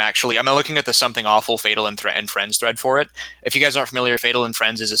of, which I'm looking at the Something Awful Fatal and Friends thread for it. If you guys aren't familiar, Fatal and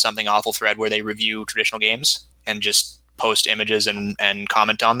Friends is a Something Awful thread where they review traditional games and just post images and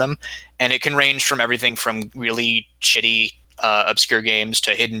comment on them. And it can range from everything from really shitty, obscure games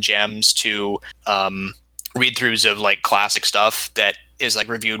to hidden gems to read-throughs of like classic stuff that is like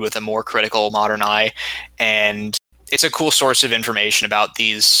reviewed with a more critical modern eye. And it's a cool source of information about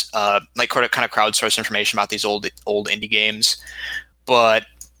these, like kind of crowdsourced information about these old indie games. But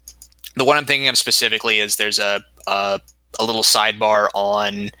the one I'm thinking of specifically is there's a little sidebar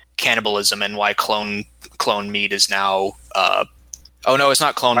on cannibalism and why clone meat is now. Oh no, it's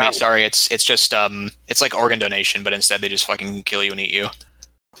not clone meat. Sorry, it's just it's like organ donation, but instead they just fucking kill you and eat you.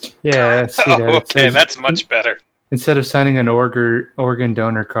 Yeah, I see that. Okay, that's much better. Instead of signing an organ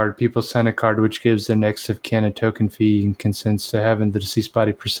donor card, people sign a card which gives their next of kin a token fee and consents to having the deceased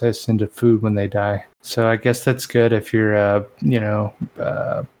body processed into food when they die. So I guess that's good if you're, a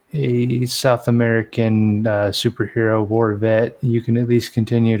South American superhero war vet. You can at least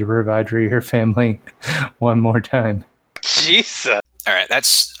continue to provide for your family one more time. Jesus. All right,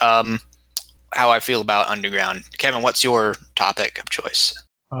 that's how I feel about Underground. Kevin, what's your topic of choice?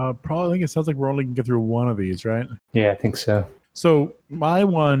 Probably, I think it sounds like we're only going to get through one of these, right? Yeah, I think so. So my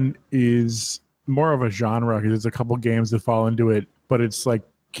one is more of a genre because there's a couple games that fall into it, but it's like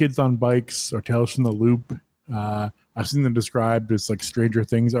Kids on Bikes or Tales from the Loop. I've seen them described as like Stranger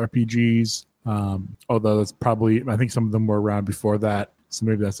Things RPGs, although that's probably, I think some of them were around before that, so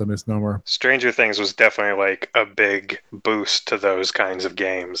maybe that's a misnomer. Stranger Things was definitely like a big boost to those kinds of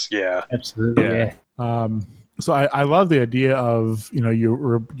games. Yeah. Absolutely. Yeah. So I love the idea of,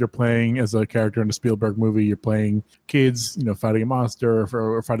 you're playing as a character in a Spielberg movie. You're playing kids, fighting a monster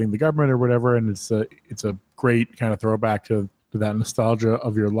or fighting the government or whatever, and it's a great kind of throwback to that nostalgia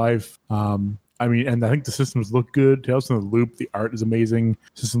of your life. And I think the systems look good. Tales from the Loop, the art is amazing.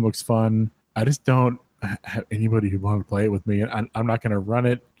 System looks fun. I just don't have anybody who wants to play it with me, and I'm not going to run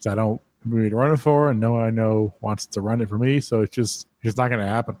it because I don't have anybody to run it for, and no one I know wants to run it for me. So it's just not going to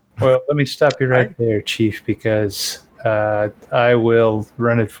happen. Well, let me stop you right there, Chief, because I will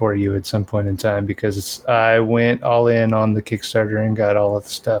run it for you at some point in time because I went all in on the Kickstarter and got all of the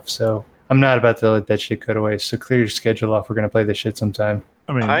stuff. So I'm not about to let that shit go to waste. So clear your schedule off. We're going to play this shit sometime.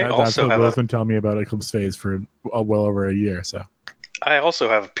 That's what Will's been telling me about Eclipse Phase for well over a year. So I also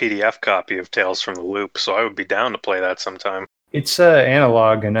have a PDF copy of Tales from the Loop, so I would be down to play that sometime. It's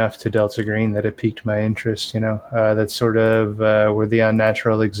analog enough to Delta Green that it piqued my interest, that's sort of where the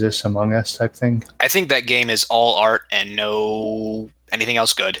unnatural exists among us type thing. I think that game is all art and no anything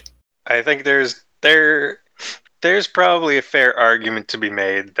else good. I think there's probably a fair argument to be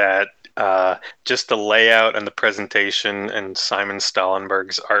made that just the layout and the presentation and Simon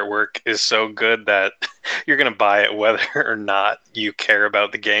Stahlenberg's artwork is so good that you're going to buy it whether or not you care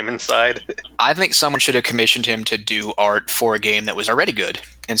about the game inside. I think someone should have commissioned him to do art for a game that was already good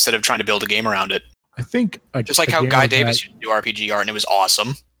instead of trying to build a game around it. I think just like how Guy Davis used to do RPG art and it was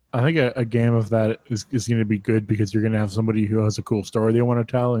awesome. I think a game of that is going to be good because you're going to have somebody who has a cool story they want to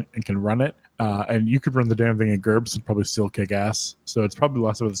tell and can run it. And you could run the damn thing in GURPS and probably still kick ass. So it's probably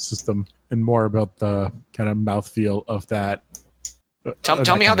less about the system and more about the kind of mouthfeel of that.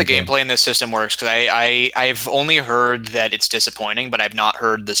 Tell me how the gameplay in this system works, because I've only heard that it's disappointing, but I've not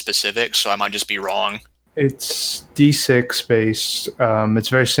heard the specifics, so I might just be wrong. It's D6 based. It's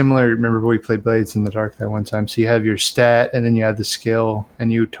very similar. Remember we played Blades in the Dark that one time. So you have your stat, and then you have the skill,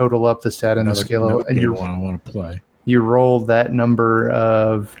 and you total up the stat and the skill, and you want to play. You roll that number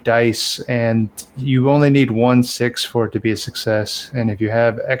of dice, and you only need 1 6 for it to be a success. And if you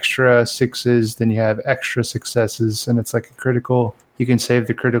have extra 6s, then you have extra successes, and it's like a critical. You can save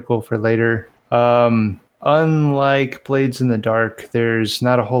the critical for later. Unlike Blades in the Dark, there's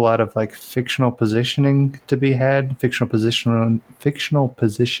not a whole lot of like fictional positioning to be had, fictional position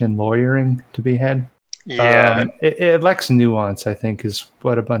lawyering to be had. Yeah. It lacks nuance, I think, is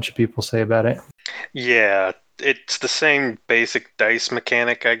what a bunch of people say about it. Yeah, it's the same basic dice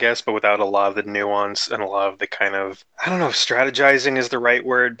mechanic, I guess, but without a lot of the nuance and a lot of the kind of, I don't know if strategizing is the right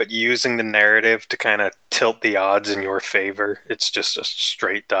word, but using the narrative to kind of tilt the odds in your favor. It's just a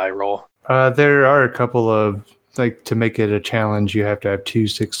straight die roll. There are a couple of, like, to make it a challenge, you have to have two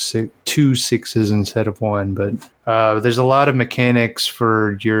sixes instead of one. But there's a lot of mechanics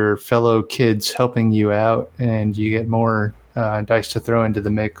for your fellow kids helping you out, and you get more dice to throw into the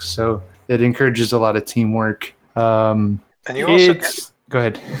mix. So it encourages a lot of teamwork. And you also go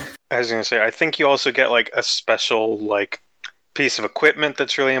ahead. I was going to say, I think you also get like a special like piece of equipment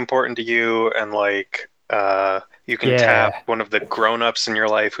that's really important to you, and like You can tap one of the grown-ups in your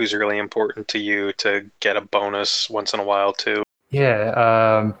life who's really important to you to get a bonus once in a while too.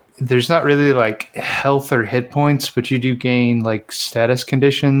 Yeah, there's not really like health or hit points, but you do gain like status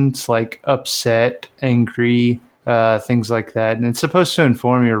conditions like upset, angry, things like that. And it's supposed to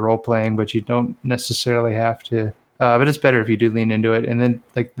inform your role playing, but you don't necessarily have to. But it's better if you do lean into it. And then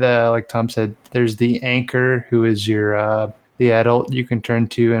like Tom said, there's the anchor who is your the adult you can turn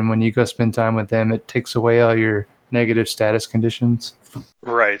to, and when you go spend time with them, it takes away all your negative status conditions.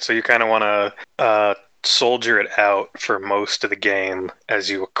 Right, so you kind of want to soldier it out for most of the game as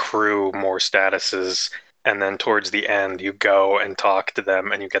you accrue more statuses, and then towards the end you go and talk to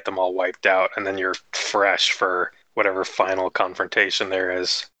them and you get them all wiped out, and then you're fresh for whatever final confrontation there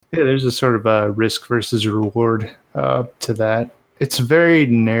is. Yeah, there's a sort of a risk versus reward to that. It's a very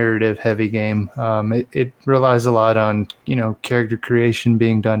narrative heavy game. It relies a lot on, character creation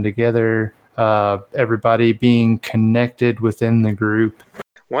being done together, everybody being connected within the group.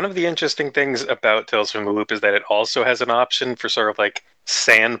 One of the interesting things about Tales from the Loop is that it also has an option for sort of like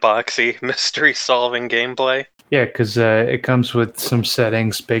sandboxy mystery solving gameplay. Yeah, because it comes with some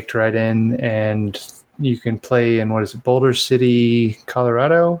settings baked right in, and you can play in, Boulder City,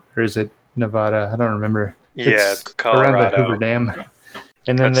 Colorado? Or is it Nevada? I don't remember. Yeah, it's Colorado. Around the Hoover Dam.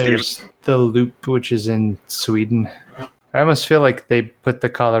 And then there's the Loop, which is in Sweden. I almost feel like they put the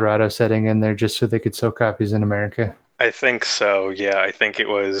Colorado setting in there just so they could sell copies in America. I think so, yeah. I think it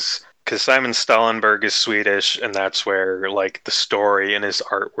was because Simon Stallenberg is Swedish, and that's where like the story and his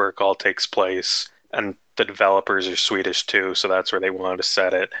artwork all takes place. And the developers are Swedish too, so that's where they wanted to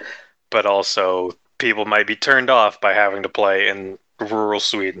set it. But also, people might be turned off by having to play in rural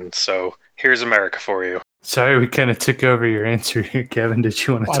Sweden, so here's America for you. Sorry, we kind of took over your answer here, Kevin. Did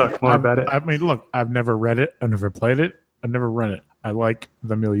you want to talk more about it? I mean, look, I've never read it. I've never played it. I've never run it. I like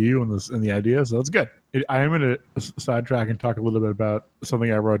the milieu and the idea, so it's good. I am going to sidetrack and talk a little bit about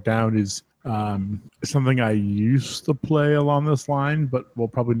something I wrote down is something I used to play along this line, but will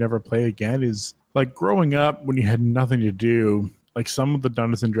probably never play again, is like growing up when you had nothing to do, like some of the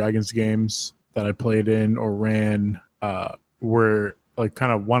Dungeons and Dragons games that I played in or ran were like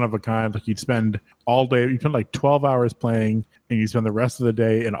kind of one of a kind. Like you'd spend all day, you spend like 12 hours playing, and you spend the rest of the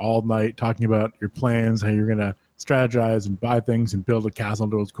day and all night talking about your plans, how you're going to strategize and buy things and build a castle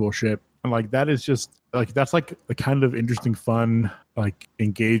and do all this cool shit. And like that is just like that's like the kind of interesting, fun like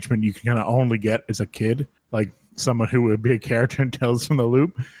engagement you can kind of only get as a kid, like someone who would be a character in Tales from the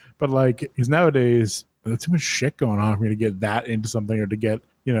Loop. But like, because nowadays there's too much shit going on for me to get that into something or to get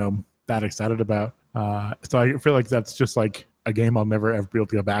that excited about. So I feel like that's just like a game I'll never ever be able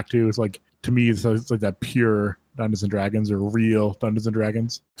to go back to. It's like, to me, it's like that pure Dungeons and Dragons or real Dungeons and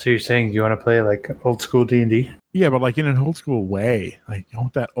Dragons. So you're saying you want to play like old school D&D? Yeah, but like in an old school way. Like you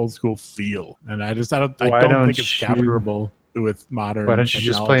want that old school feel. And I don't think it's capturable with modern. Why don't you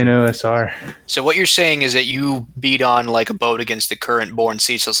just play an OSR? So what you're saying is that you beat on like a boat against the current, borne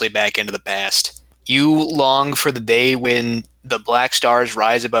ceaselessly back into the past. You long for the day when the black stars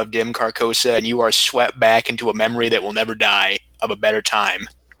rise above dim Carcosa and you are swept back into a memory that will never die of a better time.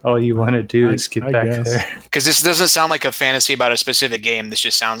 All you want to do is get back there. Because this doesn't sound like a fantasy about a specific game. This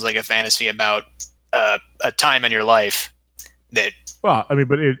just sounds like a fantasy about a time in your life that... Well, I mean,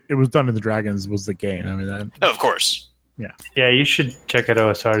 but it was Dungeons and Dragons was the game. I mean, that... Oh, of course. Yeah, you should check out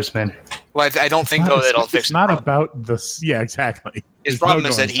OSRs, man. Well, I don't think, though, that I'll fix it. It's not about this. Yeah, exactly. His problem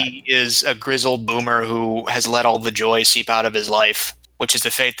is that he is a grizzled boomer who has let all the joy seep out of his life, which is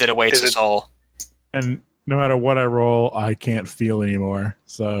the fate that awaits us all. And no matter what I roll, I can't feel anymore.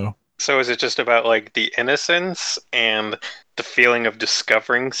 So is it just about like the innocence and the feeling of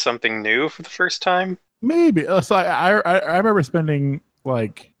discovering something new for the first time? Maybe. So I remember spending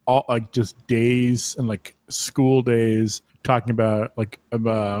like all like just days and like school days talking about like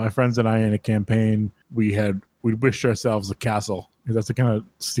my friends and I in a campaign we wished ourselves a castle. That's the kind of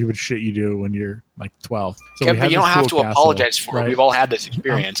stupid shit you do when you're like 12. So yeah, but you don't have to apologize for it. We've all had this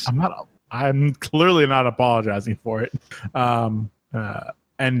experience. I'm clearly not apologizing for it.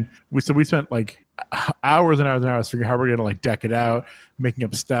 And we spent like hours and hours and hours figuring how we're gonna like deck it out, making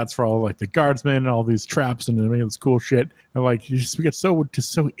up stats for all like the guardsmen and all these traps and making this cool shit. And like we get so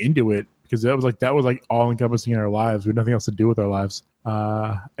into it because that was like all encompassing in our lives. We had nothing else to do with our lives.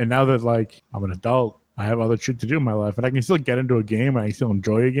 And now that like I'm an adult, I have other shit to do in my life, and I can still get into a game and I still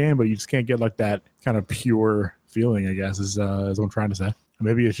enjoy a game, but you just can't get like that kind of pure feeling, I guess, is what I'm trying to say.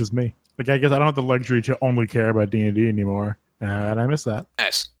 Maybe it's just me. Like, I guess I don't have the luxury to only care about D&D anymore, and I miss that.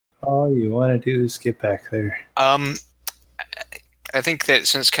 Nice. All you want to do is get back there. I think that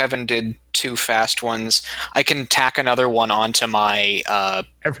since Kevin did two fast ones, I can tack another one onto my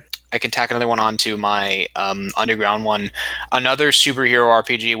I can tack another one onto my underground one. Another superhero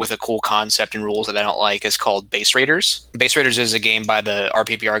RPG with a cool concept and rules that I don't like is called Base Raiders. Base Raiders is a game by the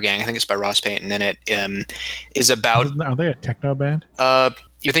RPPR gang. I think it's by Ross Payton, and it is about. Are they a techno band?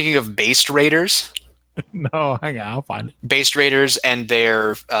 You're thinking of Base Raiders? No, hang on, I'll find it. Base Raiders and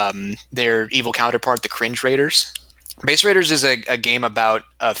their evil counterpart, the Cringe Raiders. Base Raiders is a game about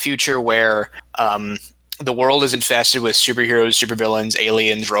a future where the world is infested with superheroes, supervillains,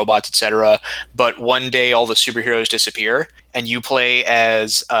 aliens, robots, etc. But one day all the superheroes disappear, and you play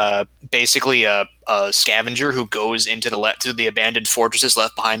as basically a scavenger who goes into the abandoned fortresses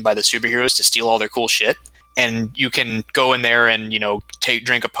left behind by the superheroes to steal all their cool shit. And you can go in there and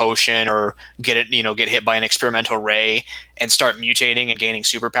drink a potion or get hit by an experimental ray and start mutating and gaining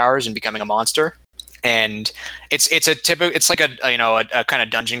superpowers and becoming a monster. And it's like a kind of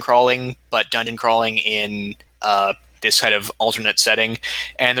dungeon crawling, but dungeon crawling in this kind of alternate setting.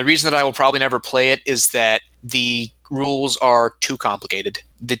 And the reason that I will probably never play it is that the rules are too complicated.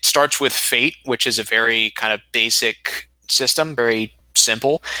 It starts with Fate, which is a very kind of basic system, very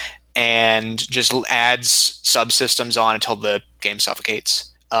simple, and just adds subsystems on until the game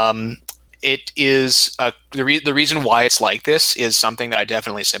suffocates. It is the reason why it's like this is something that I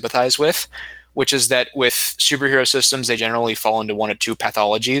definitely sympathize with, which is that with superhero systems, they generally fall into one of two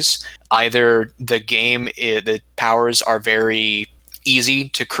pathologies. Either the powers are very easy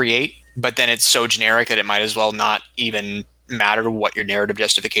to create, but then it's so generic that it might as well not even matter what your narrative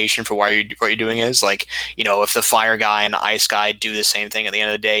justification for what you're doing is. Like, if the fire guy and the ice guy do the same thing at the end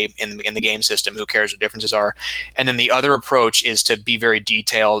of the day in the game system, who cares what differences are? And then the other approach is to be very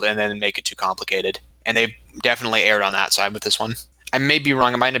detailed and then make it too complicated. And they've definitely erred on that side with this one. I may be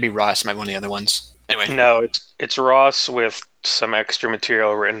wrong. It might not be Ross. It might be one of the other ones. Anyway. No, it's Ross with some extra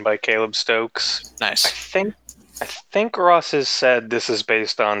material written by Caleb Stokes. Nice. I think Ross has said this is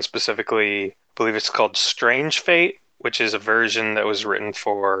based on specifically, I believe it's called Strange Fate, which is a version that was written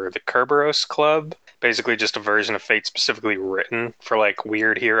for the Kerberos Club. Basically just a version of Fate specifically written for like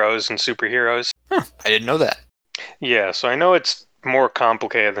weird heroes and superheroes. Huh, I didn't know that. Yeah, so I know it's more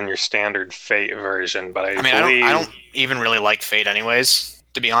complicated than your standard Fate version, but I believe... I don't even really like Fate anyways,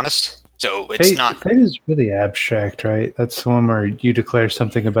 to be honest. So it's not... Fate is really abstract, right? That's the one where you declare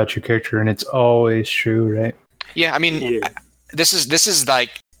something about your character and it's always true, right? Yeah, I mean, this is like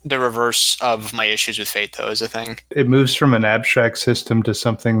the reverse of my issues with Fate, though, is a thing. It moves from an abstract system to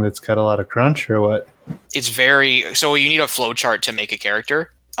something that's got a lot of crunch, or what? It's very... So you need a flowchart to make a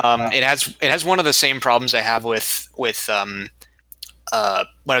character. It has one of the same problems I have with when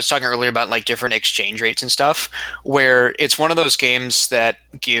I was talking earlier about like different exchange rates and stuff, where it's one of those games that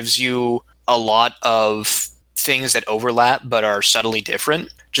gives you a lot of things that overlap but are subtly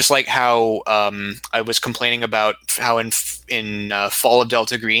different. Just like how I was complaining about how in Fall of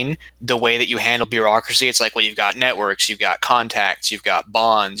Delta Green, the way that you handle bureaucracy, it's like, well, you've got networks, you've got contacts, you've got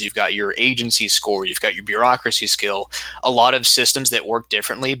bonds, you've got your agency score, you've got your bureaucracy skill. A lot of systems that work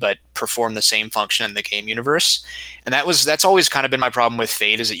differently but perform the same function in the game universe. And that's always kind of been my problem with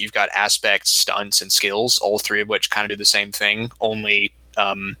Fate, is that you've got aspects, stunts, and skills, all three of which kind of do the same thing, only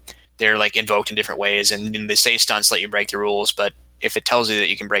they're like invoked in different ways. And they say stunts let you break the rules, but if it tells you that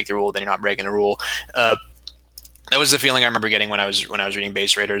you can break the rule, then you're not breaking the rule. That was the feeling I remember getting when I was reading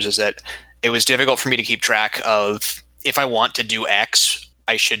Base Raiders, is that it was difficult for me to keep track of, if I want to do X,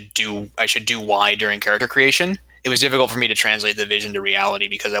 I should do Y during character creation. It was difficult for me to translate the vision to reality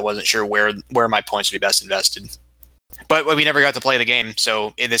because I wasn't sure where my points would be best invested. But we never got to play the game,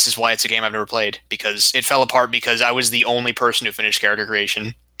 so this is why it's a game I've never played, because it fell apart because I was the only person who finished character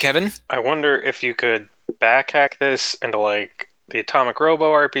creation. Kevin? I wonder if you could backhack this into like the Atomic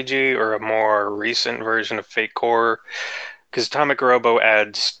Robo RPG or a more recent version of Fate Core, because Atomic Robo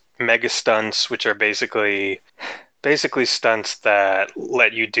adds mega stunts, which are basically stunts that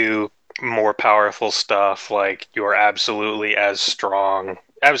let you do more powerful stuff, like you're absolutely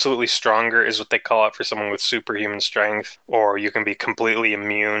stronger is what they call it for someone with superhuman strength, or you can be completely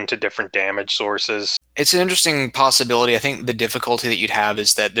immune to different damage sources. It's an interesting possibility. I think the difficulty that you'd have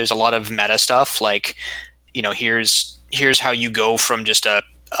is that there's a lot of meta stuff, like, here's how you go from just a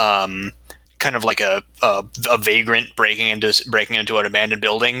kind of like a vagrant breaking into an abandoned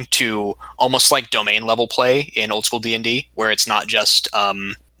building to almost like domain level play in old school D&D, where it's not just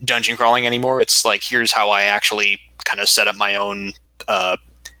dungeon crawling anymore. It's like, here's how I actually kind of set up my own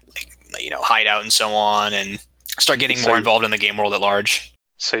hideout and so on, and start getting more involved in the game world at large.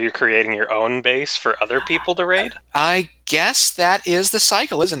 So you're creating your own base for other people to raid? I guess that is the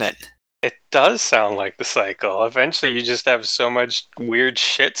cycle, isn't it? It does sound like the cycle. Eventually you just have so much weird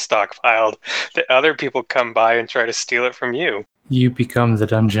shit stockpiled that other people come by and try to steal it from you. You become the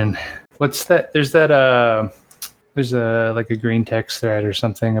dungeon. What's that? There's a like a green text thread or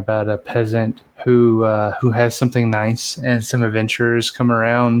something about a peasant who has something nice, and some adventurers come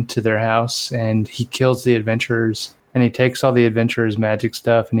around to their house, and he kills the adventurers, and he takes all the adventurers' magic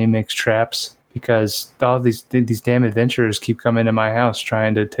stuff, and he makes traps because all these damn adventurers keep coming to my house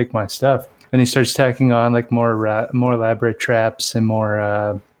trying to take my stuff. And he starts tacking on like more elaborate traps and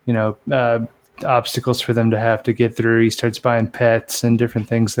more obstacles for them to have to get through. He starts buying pets and different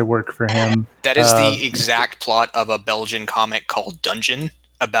things that work for him. That is the exact plot of a Belgian comic called Dungeon,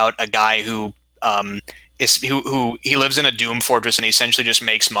 about a guy who he lives in a doom fortress, and he essentially just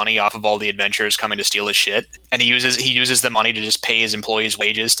makes money off of all the adventurers coming to steal his shit. And he uses the money to just pay his employees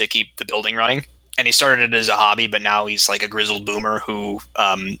wages to keep the building running. And he started it as a hobby, but now he's like a grizzled boomer who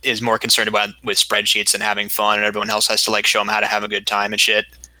is more concerned with spreadsheets and having fun, and everyone else has to like show him how to have a good time and shit.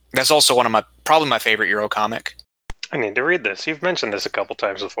 That's also probably my favorite Euro comic. I need to read this. You've mentioned this a couple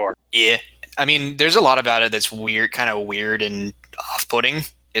times before. Yeah. I mean, there's a lot about it that's weird, kind of weird and off-putting,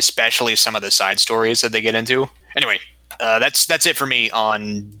 especially some of the side stories that they get into. Anyway, that's it for me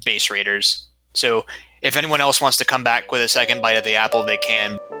on Base Raiders. So if anyone else wants to come back with a second bite at the apple, they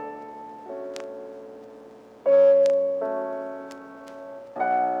can.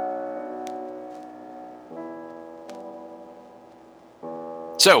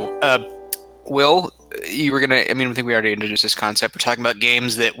 So, Will, you were going to, I think we already introduced this concept. We're talking about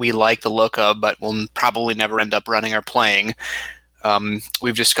games that we like the look of, but will probably never end up running or playing.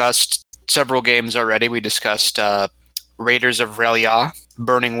 We've discussed several games already. We discussed Raiders of Relia,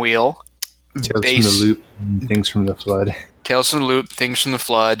 Burning Wheel, Tales from the Loop, Things from the Flood. Tales from the Loop, Things from the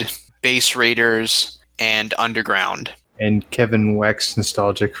Flood, Base Raiders, and Underground. And Kevin waxed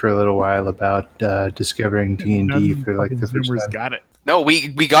nostalgic for a little while about discovering D&D for like the first time. Got it. No, we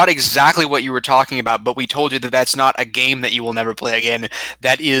got exactly what you were talking about, but we told you that that's not a game that you will never play again.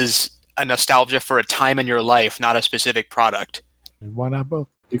 That is a nostalgia for a time in your life, not a specific product. Why not both?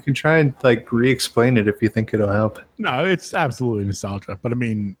 You can try and like re-explain it if you think it'll help. No, it's absolutely nostalgia, but it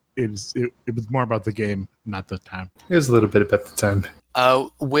was more about the game, not the time. It was a little bit about the time.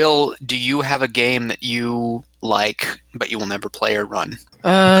 Will, do you have a game that you like, but you will never play or run?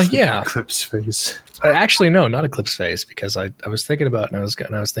 Yeah. Eclipse Phase. Actually, no, not Eclipse Phase, because I was thinking about it,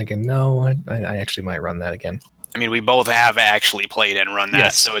 and I was thinking, no, I actually might run that again. We both have actually played and run that,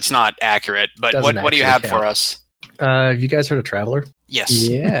 Yes. so it's not accurate. But Doesn't what do you actually have for count. us? Have you guys heard of Traveler? Yes.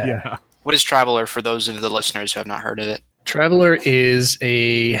 Yeah. What is Traveler for those of the listeners who have not heard of it? Traveler is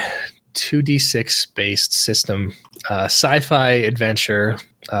a 2d6 based system, sci-fi adventure,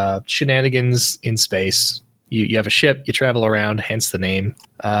 shenanigans in space. You have a ship, you travel around, hence the name.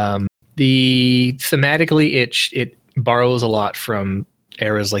 The thematically, it borrows a lot from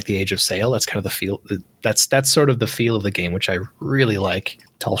eras like the Age of Sail. That's kind of the feel. That's sort of the feel of the game, which I really like.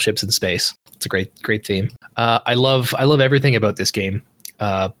 Tall ships in space. It's a great theme. I love everything about this game,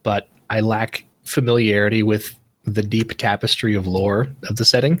 but I lack familiarity with the deep tapestry of lore of the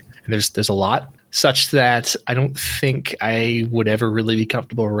setting. And there's a lot, such that I don't think I would ever really be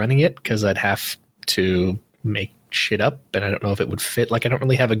comfortable running it, because I'd have to make shit up, and I don't know if it would fit. Like, I don't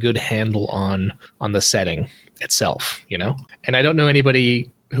really have a good handle on the setting itself, And I don't know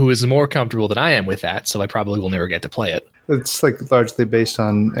anybody who is more comfortable than I am with that, so I probably will never get to play it. It's like largely based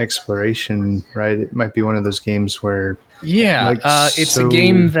on exploration, right? It might be one of those games where It's a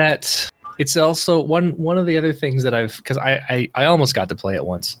game that it's also one of the other things that because I almost got to play it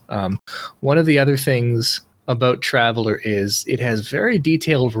once. One of the other things about Traveler is it has very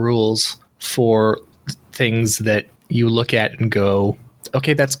detailed rules for things that you look at and go,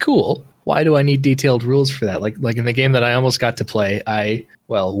 okay, that's cool. Why do I need detailed rules for that? Like in the game that I almost got to play,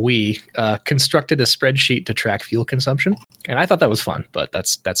 we constructed a spreadsheet to track fuel consumption, and I thought that was fun. But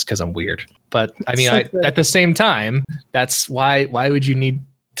that's because I'm weird. But at the same time, that's why would you need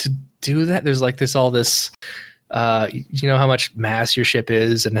to do that? There's like all this. You know how much mass your ship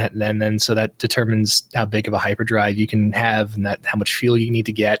is, and then so that determines how big of a hyperdrive you can have, and that how much fuel you need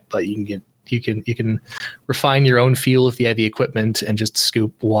to get. But you can refine your own fuel if you have the equipment and just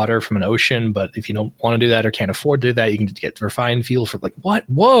scoop water from an ocean. But if you don't want to do that or can't afford to do that, you can get refined fuel for like what?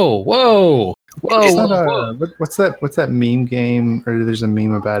 Whoa! What's that meme game? Or there's a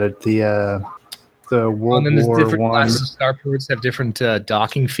meme about it. The World and then War there's different One. classes of starports have different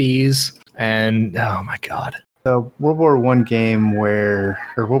docking fees, and oh my god. The World War One game or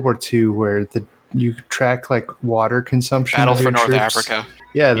World War Two, where you track like water consumption. Battle of for your North troops. Africa.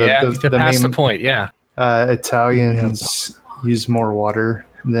 Yeah, to pass the point. Yeah, Italians use more water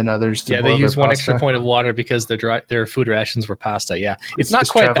than others. To they boil use their one pasta. extra point of water because their food rations were pasta. Yeah, it's not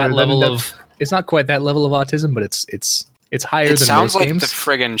It's quite that Traveler, level then of. It's not quite that level of autism, but it's It's higher It than sounds most like games. the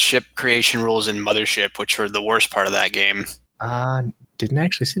friggin' ship creation rules in Mothership, which were the worst part of that game. Didn't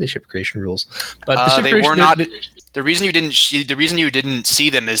actually see the ship creation rules, but the ship They creation, were not. The reason you didn't see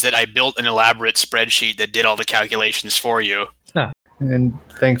them is that I built an elaborate spreadsheet that did all the calculations for you. And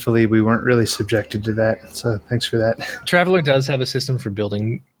thankfully, we weren't really subjected to that. So thanks for that. Traveler does have a system for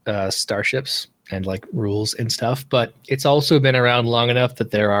building starships and like rules and stuff, but it's also been around long enough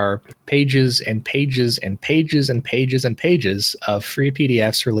that there are pages and pages and pages and pages and pages of free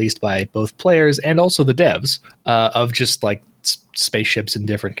PDFs released by both players and also the devs of just like spaceships in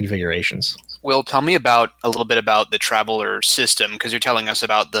different configurations. Will, tell me a little bit about the Traveler system, because you're telling us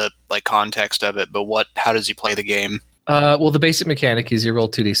about the like context of it, but how does he play the game? Well, the basic mechanic is you roll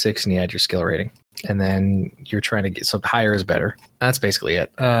 2d6 and you add your skill rating, and then you're trying to get so higher is better. That's basically it.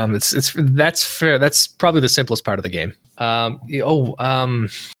 That's fair. That's probably the simplest part of the game.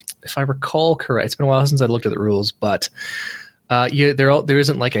 If I recall correct, it's been a while since I looked at the rules, but there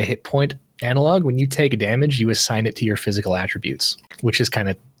isn't like a hit point analog. When you take damage, you assign it to your physical attributes, which is kind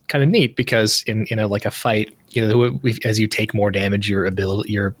of neat because in like a fight, as you take more damage,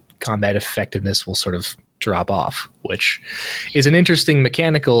 your combat effectiveness will sort of drop off, which is an interesting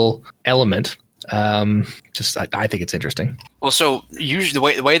mechanical element. I think it's interesting. Well, so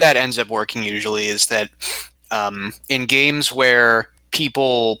usually the way that ends up working usually is that in games where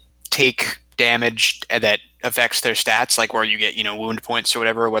people take damage that affects their stats, like where you get wound points or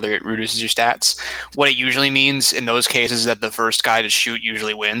whatever, whether it reduces your stats, what it usually means in those cases is that the first guy to shoot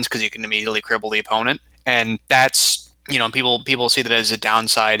usually wins because you can immediately cripple the opponent, and that's people see that as a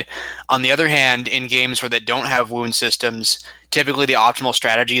downside. On the other hand, in games where they don't have wound systems, typically the optimal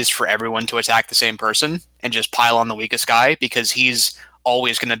strategy is for everyone to attack the same person and just pile on the weakest guy, because he's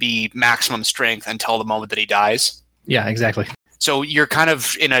always going to be maximum strength until the moment that he dies. Yeah, exactly. So you're kind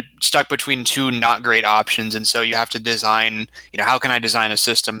of stuck between two not great options, and so you have to design, how can I design a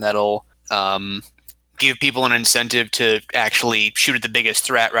system that'll give people an incentive to actually shoot at the biggest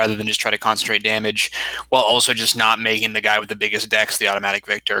threat rather than just try to concentrate damage, while also just not making the guy with the biggest dex the automatic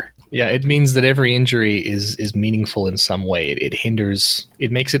victor. Yeah, it means that every injury is meaningful in some way.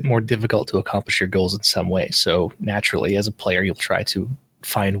 It makes it more difficult to accomplish your goals in some way. So naturally, as a player, you'll try to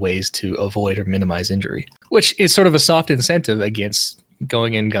find ways to avoid or minimize injury, which is sort of a soft incentive against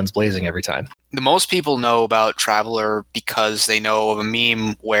going in guns blazing every time. The most people know about Traveler because they know of a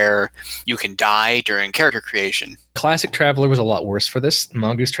meme where you can die during character creation. Classic Traveler was a lot worse for this.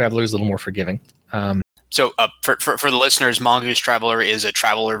 Mongoose Traveler is a little more forgiving. So for the listeners, Mongoose Traveler is a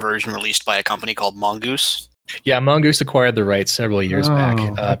Traveler version released by a company called Mongoose. Yeah, Mongoose acquired the rights several years back.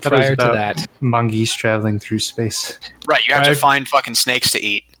 Prior to that, mongoose traveling through space. Right, you have to find fucking snakes to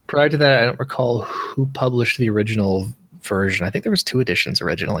eat. Prior to that, I don't recall who published the original version. I think there was 2 editions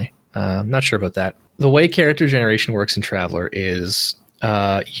originally. I'm not sure about that. The way character generation works in Traveler is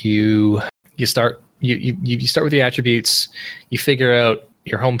you start with the attributes, you figure out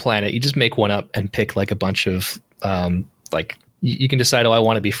your home planet, you just make one up and pick like a bunch of you can decide, I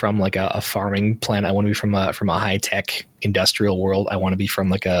want to be from like a farming planet, I want to be from a high-tech industrial world, I want to be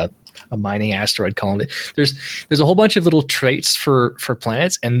from like a mining asteroid colony. There's a whole bunch of little traits for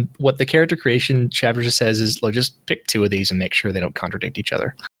planets, and what the character creation chapter just says is, just pick 2 of these and make sure they don't contradict each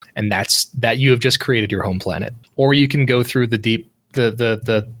other, and that you have just created your home planet. Or you can go through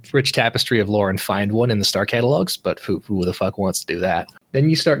the rich tapestry of lore and find one in the star catalogs, but who the fuck wants to do that?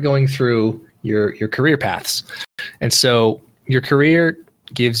 Then you start going through your career paths, and so your career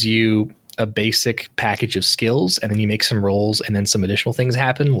gives you a basic package of skills, and then you make some rolls, and then some additional things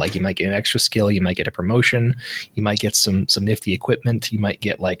happen. Like you might get an extra skill, you might get a promotion, you might get some nifty equipment, you might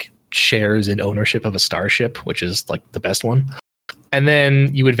get like shares in ownership of a starship, which is like the best one. And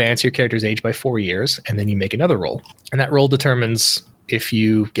then you advance your character's age by 4 years, and then you make another roll, and that roll determines if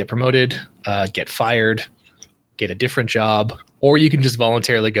you get promoted, get fired, get a different job, or you can just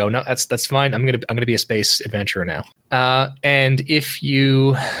voluntarily go, no, that's fine. I'm gonna be a space adventurer now. And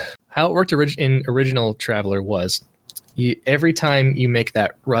how it worked in original Traveler was, every time you make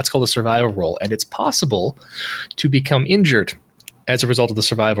that's called a survival roll, and it's possible to become injured as a result of the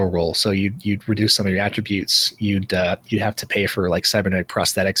survival roll. So you'd reduce some of your attributes. You'd have to pay for like cybernetic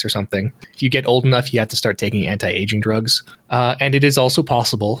prosthetics or something. If you get old enough, you have to start taking anti-aging drugs. And it is also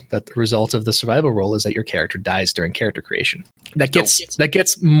possible that the result of the survival roll is that your character dies during character creation. That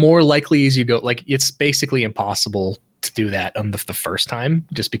gets more likely as you go. Like, it's basically impossible to do that on the first time,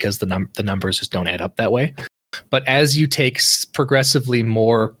 just because the numbers just don't add up that way. But as you take progressively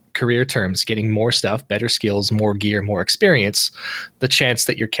more career terms, getting more stuff, better skills, more gear, more experience, the chance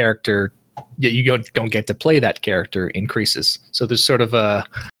that your character, you don't get to play that character increases. So there's sort of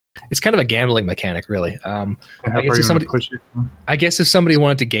It's kind of a gambling mechanic, really. How I guess far if you want somebody- to push it? I guess if somebody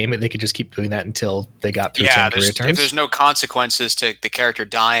wanted to game it, they could just keep doing that until they got through 10 career if turns. there's no consequences to the character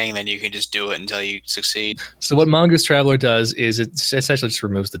dying, then you can just do it until you succeed. So what Mongoose Traveler does is it essentially just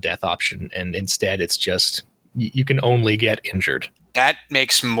removes the death option, and instead it's just you can only get injured. That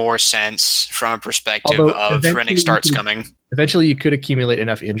makes more sense from a perspective Although of eventually running you starts can- coming. Eventually, you could accumulate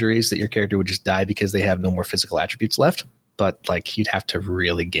enough injuries that your character would just die because they have no more physical attributes left. But like you'd have to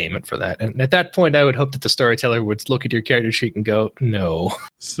really game it for that. And at that point, I would hope that the storyteller would look at your character sheet and go, "No."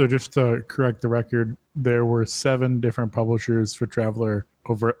 So just to correct the record, there were 7 different publishers for Traveler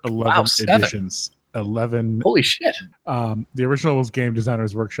over 11 Wow, 7. editions. 11. Holy shit! The original was Game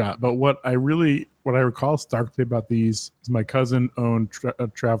Designers Workshop, but what I recall starkly about these is my cousin owned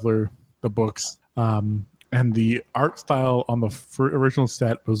Traveler, the books, and the art style on the original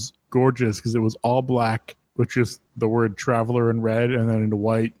set was gorgeous because it was all black with just the word Traveler in red, and then into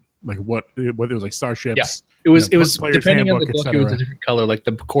white, like what it was like starships. Yeah. It was Player's depending on the Handbook, book, it was a etc. different color. Like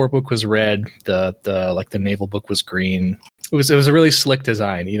the core book was red, the naval book was green. It was a really slick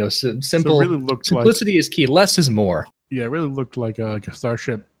design. Simple. So it really looked Simplicity is key. Less is more. Yeah, it really looked like a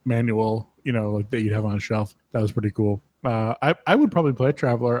starship manual, like that you'd have on a shelf. That was pretty cool. I would probably play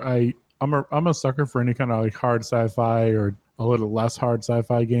Traveler. I'm a sucker for any kind of like hard sci-fi or a little less hard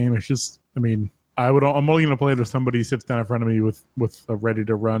sci-fi game. It's just, I'm only gonna play it if somebody sits down in front of me with a ready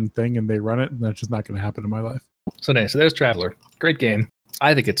to run thing and they run it, and that's just not gonna happen in my life. So there's Traveler. Great game.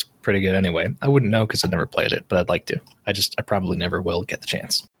 I think it's pretty good anyway. I wouldn't know because I've never played it, but I'd like to. I probably never will get the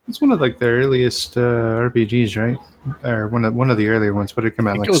chance. It's one of like the earliest RPGs, right? Or one of the earlier ones. But it came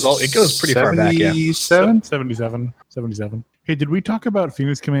out It like goes pretty far back, yeah. 77? 77. Hey, did we talk about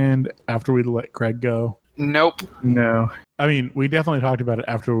Phoenix Command after we let Craig go? Nope. No. I mean, we definitely talked about it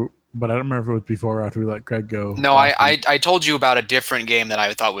after, but I don't remember if it was before or after we let Craig go. No, I told you about a different game that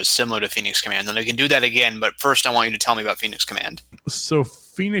I thought was similar to Phoenix Command, and I can do that again, but first I want you to tell me about Phoenix Command. So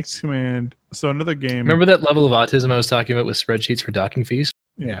Phoenix Command, another game. Remember that level of autism I was talking about with spreadsheets for docking fees?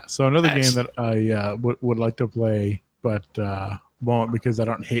 Yeah, so another Nice. game that I would like to play, but won't because I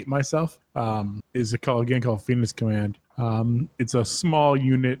don't hate myself, is a game called Phoenix Command. It's a small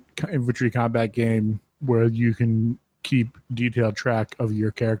unit infantry combat game where you can keep detailed track of your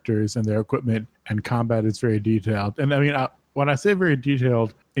characters and their equipment, and combat is very detailed. And I mean, when I say very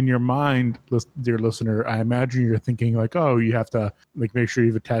detailed, in your mind, dear listener, I imagine you're thinking like, oh, you have to like make sure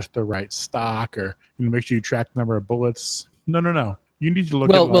you've attached the right stock, or make sure you track the number of bullets. No. You need to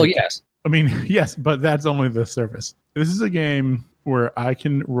look at Well, yes. I mean, yes, but that's only the surface. This is a game where I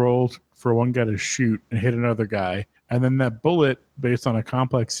can roll for one guy to shoot and hit another guy, and then that bullet, based on a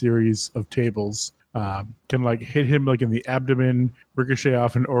complex series of tables, can like hit him like in the abdomen, ricochet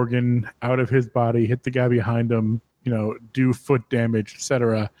off an organ out of his body, hit the guy behind him, do foot damage,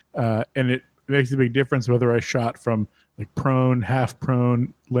 etc. And it makes a big difference whether I shot from like prone, half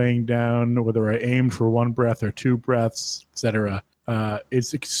prone, laying down, whether I aimed for 1 breath or 2 breaths, etc.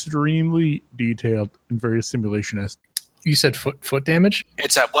 It's extremely detailed and very simulationist. You said foot damage?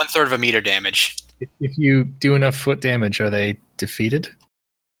 It's at 1/3 of a meter damage. If you do enough foot damage, are they defeated?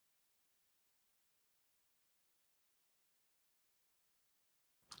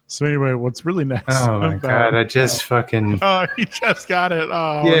 So anyway, what's really nice? Oh my god! I just fucking. Oh, he just got it.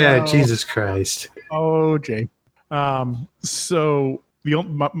 Oh, yeah, no. Jesus Christ. Oh, Jay. So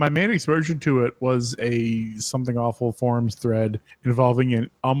my main exposure to it was a Something Awful forums thread involving an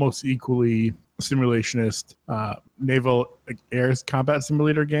almost equally simulationist naval air combat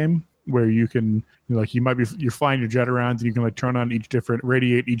simulator game where you can you're flying your jet around and you can like turn on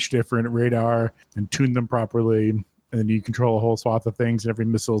radiate each different radar and tune them properly. And then you control a whole swath of things, and every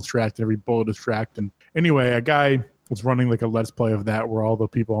missile is tracked, and every bullet is tracked. And anyway, a guy was running like a Let's Play of that, where all the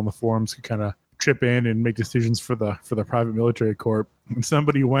people on the forums could kind of chip in and make decisions for the private military corp. And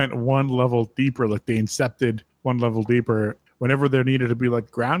somebody went one level deeper, like they incepted one level deeper. Whenever there needed to be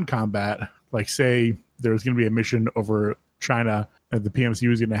like ground combat, like say there was going to be a mission over China that the PMC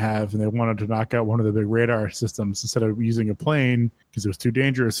was going to have, and they wanted to knock out one of the big radar systems, instead of using a plane because it was too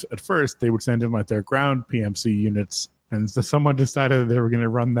dangerous at first, they would send in like their ground PMC units. And so someone decided that they were going to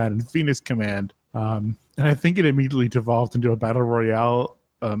run that in Phoenix Command. And I think it immediately devolved into a battle royale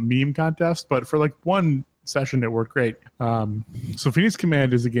meme contest, but for like one session it worked great. So Phoenix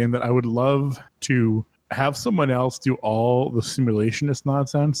Command is a game that I would love to have someone else do all the simulationist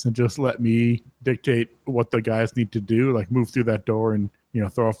nonsense and just let me dictate what the guys need to do, like move through that door and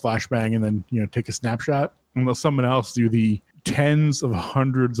throw a flashbang and then take a snapshot, and let someone else do the tens of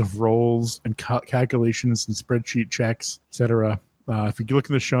hundreds of rolls and calculations and spreadsheet checks, etc. If you look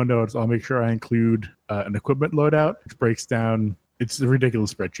in the show notes, I'll make sure I include an equipment loadout, which breaks down It's a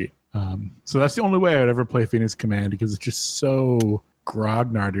ridiculous spreadsheet. So that's the only way I would ever play Phoenix Command because it's just so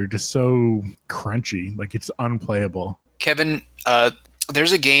grognard, just so crunchy. Like it's unplayable. Kevin,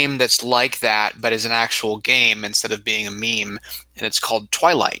 there's a game that's like that, but is an actual game instead of being a meme, and it's called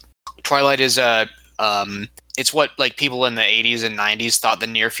Twilight. Twilight is it's what like people in the 80s and 90s thought the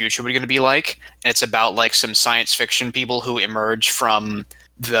near future was going to be like. And it's about like some science fiction people who emerge from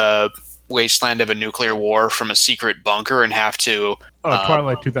the wasteland of a nuclear war from a secret bunker and have to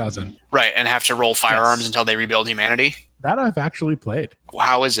Twilight 2000. Right, and have to roll firearms Yes. until they rebuild humanity. That I've actually played.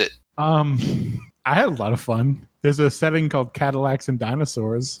 How is it? I had a lot of fun. There's a setting called Cadillacs and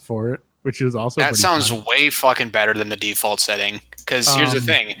Dinosaurs for it, which is also That pretty sounds fun. way fucking better than the default setting. Because here's the Um,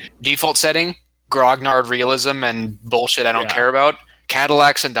 thing: default setting, grognard realism and bullshit I don't Yeah. care about.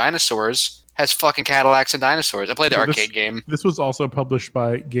 Cadillacs and Dinosaurs has fucking Cadillacs and Dinosaurs. I played the So this- arcade game. This was also published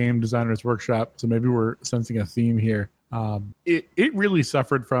by Game Designers Workshop, so maybe we're sensing a theme here. It really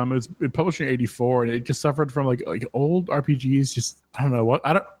suffered from it published in '84, and it just suffered from like old RPGs. Just I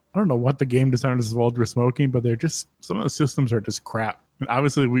don't know what the game designers involved were smoking, but they're just some of the systems are just crap. And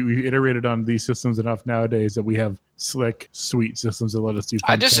obviously, we iterated on these systems enough nowadays that we have slick, sweet systems that let us do.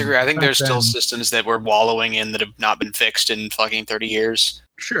 I fun disagree. things. I think Back there's still then- systems that we're wallowing in that have not been fixed in fucking 30 years.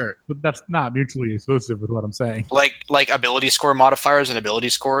 Sure, but that's not mutually exclusive with what I'm saying. Like ability score modifiers and ability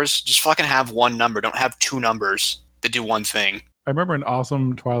scores. Just fucking have one number. Don't have two numbers that do one thing. I remember an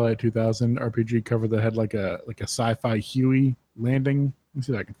awesome Twilight 2000 RPG cover that had like a sci-fi Huey landing. Let me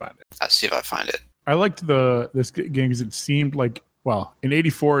see if I can find it. Let's see if I find it. I liked this game because it seemed like, well, in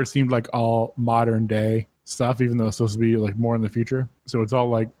 '84 it seemed like all modern day stuff, even though it's supposed to be like more in the future. So it's all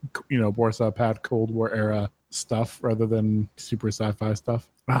like Warsaw Pact, Cold War era stuff rather than super sci-fi stuff.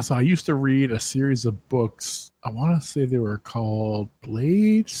 So I used to read a series of books. I want to say they were called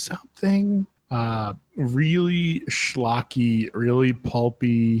Blade something. Really schlocky, really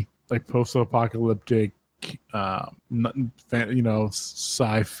pulpy, like post-apocalyptic,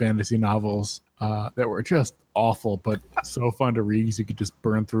 sci fantasy novels that were just awful, but so fun to read because you could just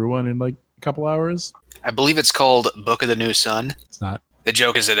burn through one in like a couple hours. I believe it's called Book of the New Sun. It's not. The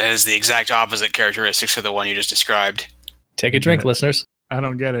joke is that it has the exact opposite characteristics of the one you just described. Take a drink, Yeah. listeners. I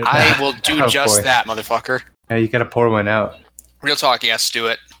don't get it. I will do Oh, just boy. that, motherfucker. Yeah, you gotta pour one out. Real talk, yes, do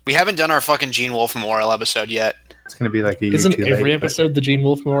it. We haven't done our fucking Gene Wolfe Memorial episode yet. It's gonna be like a year Isn't too every late, but- episode the Gene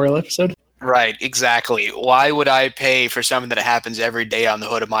Wolfe Memorial episode? Right, exactly. Why would I pay for something that happens every day on the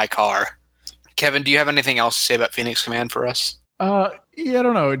hood of my car? Kevin, do you have anything else to say about Phoenix Command for us? Yeah, I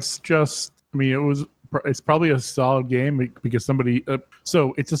don't know. It's just, I mean, it's probably a solid game because somebody.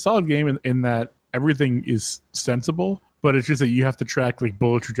 So it's a solid game in that everything is sensible, but it's just that you have to track like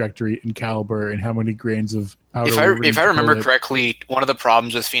bullet trajectory and caliber and how many grains of powder. If I remember correctly. correctly, one of the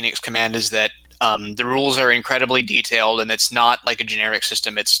problems with Phoenix Command is that the rules are incredibly detailed, and it's not like a generic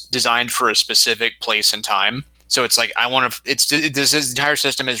system. It's designed for a specific place and time. So it's like this entire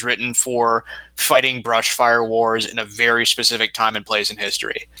system is written for fighting brush fire wars in a very specific time and place in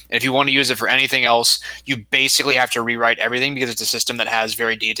history. And if you want to use it for anything else, you basically have to rewrite everything because it's a system that has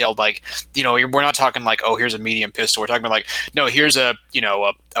very detailed, like, we're not talking like, oh, here's a medium pistol. We're talking about like, no, here's a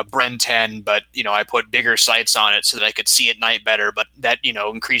Bren 10, but I put bigger sights on it so that I could see at night better. But that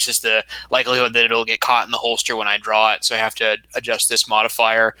increases the likelihood that it'll get caught in the holster when I draw it. So I have to adjust this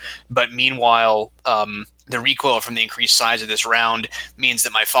modifier. But meanwhile, the recoil from the increased size of this round means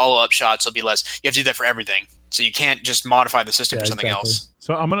that my follow-up shots will be less. You have to do that for everything. So you can't just modify the system for something else.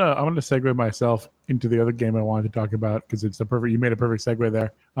 So I'm gonna segue myself into the other game I wanted to talk about because it's you made a perfect segue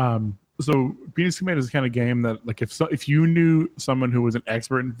there. So Phoenix Command is the kind of game that like if you knew someone who was an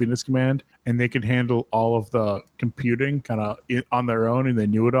expert in Phoenix Command and they could handle all of the computing kind of on their own and they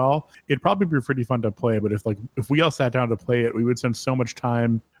knew it all, it'd probably be pretty fun to play. But if we all sat down to play it, we would spend so much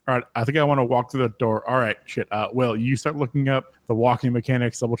time. All right, I think I want to walk through the door. All right, shit. Well, you start looking up the walking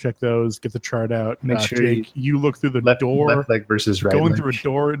mechanics, double check those, get the chart out. Make sure Jake, you look through the left door, leg versus right going leg. through a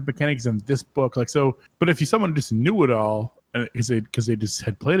door mechanics in this book. Like so, but if someone just knew it all, because they just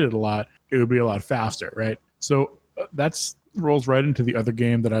had played it a lot, it would be a lot faster, right? So that's rolls right into the other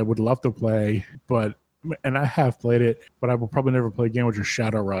game that I would love to play, and I have played it, but I will probably never play a game which is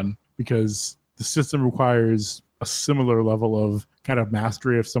Shadowrun because the system requires a similar level of kind of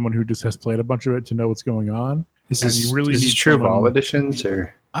mastery of someone who just has played a bunch of it to know what's going on. Is and this, you really is need this true of all someone- editions,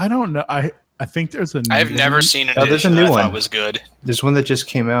 or I don't know. I think there's a. I have new- never seen an Oh, there's a edition new that I one. thought was good. there's one that just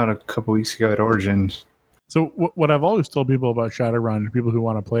came out a couple weeks ago at Origins? So what I've always told people about Shadowrun, people who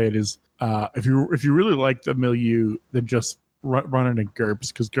want to play it, is if you really like the milieu, then just run it in GURPS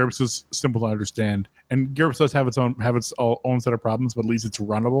because GURPS is simple to understand, and GURPS does have its own set of problems, but at least it's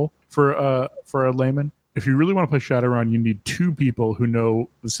runnable for a layman. if you really want to play Shadowrun, you need 2 people who know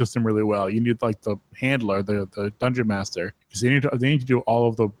the system really well. You need like the handler, the dungeon master, because they need to do all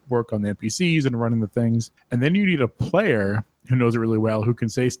of the work on the NPCs and running the things. And then you need a player who knows it really well, who can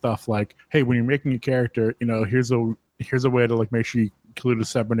say stuff like, "Hey, when you're making a character, here's a way to like make sure you include a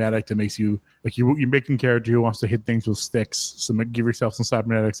cybernetics that makes you like you're making a character who wants to hit things with sticks. So give yourself some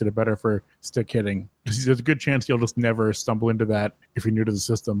cybernetics that are better for stick hitting. There's a good chance you'll just never stumble into that if you're new to the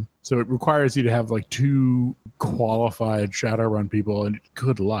system. So it requires you to have like 2 qualified Shadowrun people, and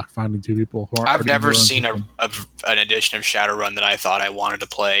good luck finding 2 people who aren't. I've never seen an edition of Shadowrun that I thought I wanted to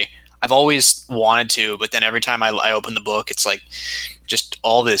play. I've always wanted to, but then every time I open the book, it's like just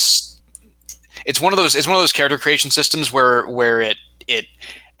all this. It's one of those character creation systems where it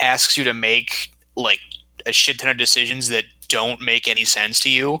asks you to make like a shit ton of decisions that don't make any sense to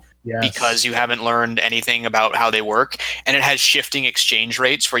you. Yes. Because you haven't learned anything about how they work, and it has shifting exchange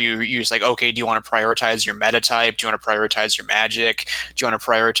rates where you're just like, okay, do you want to prioritize your meta type? Do you want to prioritize your magic? Do you want to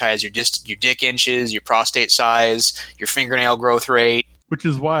prioritize your dick inches, your prostate size, your fingernail growth rate? Which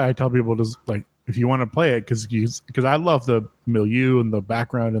is why I tell people just like, if you want to play it, because I love the milieu and the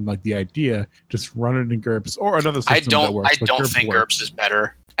background and like the idea, just run it in GURPS or another system that works. I don't think GURPS is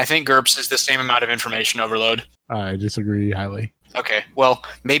better. I think GURPS is the same amount of information overload. I disagree highly. Okay, well,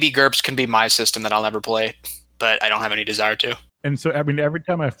 maybe GURPS can be my system that I'll never play, but I don't have any desire to. And so, I mean, every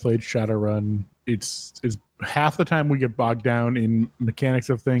time I've played Shadowrun, it's half the time we get bogged down in mechanics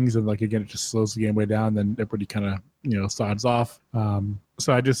of things, and like again, it just slows the game way down. Then everybody kind of sods off.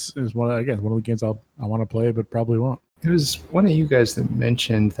 So it's one of the games I want to play, but probably won't. It was one of you guys that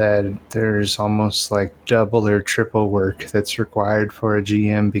mentioned that there's almost like double or triple work that's required for a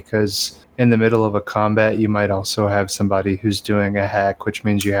GM, because in the middle of a combat, you might also have somebody who's doing a hack, which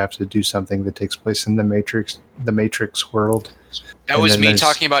means you have to do something that takes place in the Matrix world. That was me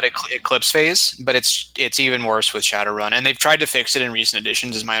talking about Eclipse Phase, but it's even worse with Shadowrun, and they've tried to fix it in recent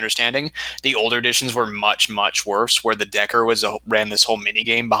editions, is my understanding. The older editions were much, much worse, where the Decker ran this whole mini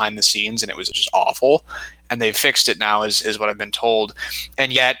game behind the scenes, and it was just awful. And they've fixed it now, is what I've been told.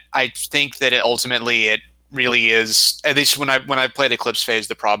 And yet, I think that it really is, at least when I played Eclipse Phase,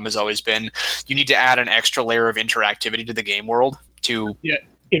 the problem has always been you need to add an extra layer of interactivity to the game world. Yeah,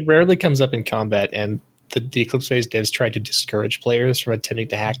 it rarely comes up in combat, and the Eclipse Phase devs tried to discourage players from attempting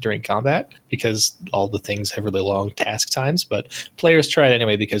to hack during combat because all the things have really long task times, but players try it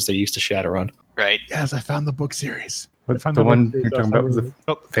anyway because they're used to Shadowrun. Right. Yes, I found the book series. The one you're talking about with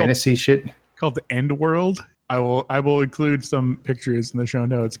the fantasy shit? Called The End World. I will include some pictures in the show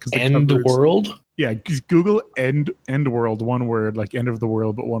notes. End World? Yeah, just Google End World, one word, like end of the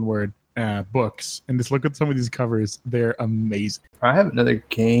world, but one word, books. And just look at some of these covers. They're amazing. I have another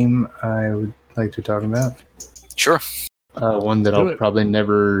game I would like to talk about. Sure. One that I'll probably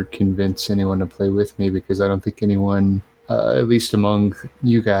never convince anyone to play with me, because I don't think anyone, at least among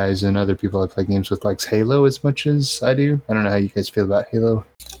you guys and other people I play games with, likes Halo as much as I do. I don't know how you guys feel about Halo.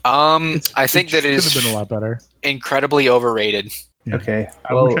 I think that it could have been a lot better. Incredibly overrated. Yeah. Okay.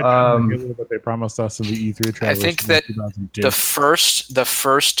 Well, what they promised us in the E3 trailer. I think that the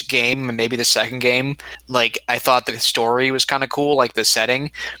first game, and maybe the second game, like I thought the story was kind of cool, like the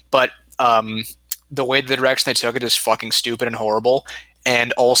setting, but the way the direction they took it is fucking stupid and horrible.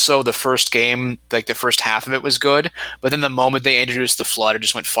 And also the first game, like the first half of it was good, but then the moment they introduced the flood, it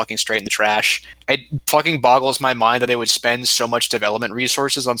just went fucking straight in the trash. It fucking boggles my mind that they would spend so much development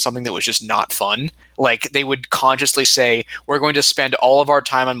resources on something that was just not fun. Like they would consciously say, we're going to spend all of our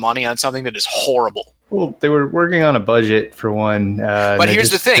time and money on something that is horrible. Well, they were working on a budget for one. But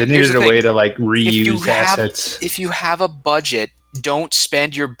here's the thing. They needed a way to like reuse assets. If you have a budget, don't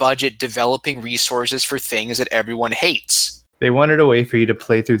spend your budget developing resources for things that everyone hates. They wanted a way for you to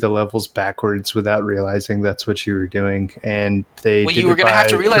play through the levels backwards without realizing that's what you were doing, and you were going to have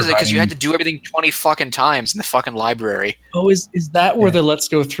to realize it because you had to do everything 20 fucking times in the fucking library. Oh, is that where the "let's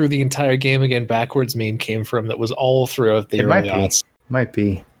go through the entire game again backwards" meme came from? That was all throughout the early odds. Might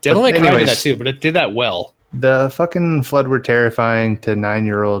be. Devil May Cry did that too, but it did that well. The fucking flood were terrifying to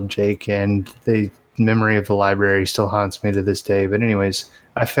 9-year-old Jake, and the memory of the library still haunts me to this day. But anyways,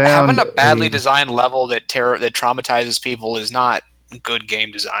 I found having a badly designed level that traumatizes people is not good game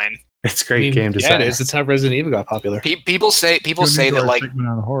design. It's great game design. Yeah, it is. It's how Resident Evil got popular. People say that like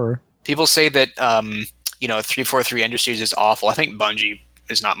horror. People say that 343 Industries is awful. I think Bungie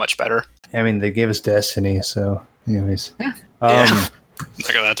is not much better. I mean, they gave us Destiny, so anyways. Yeah.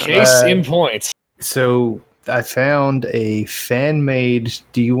 Look at that. Case in point. So I found a fan-made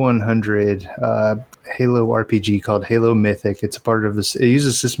D100 Halo RPG called Halo Mythic. It's a part of this. It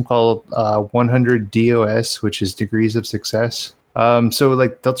uses a system called 100 DOS, which is Degrees of Success. So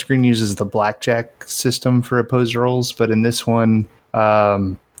like Delta Green uses the blackjack system for opposed rolls, but in this one,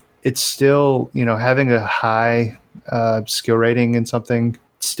 it's still, having a high skill rating in something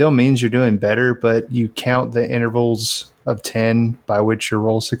still means you're doing better, but you count the intervals of 10 by which your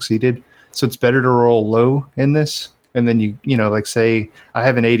roll succeeded. So it's better to roll low in this. And then like say I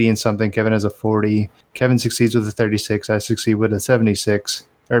have an 80 in something, Kevin has a 40, Kevin succeeds with a 36, I succeed with a 76,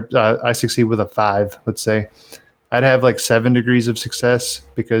 or I succeed with a 5, let's say. I'd have like 7 degrees of success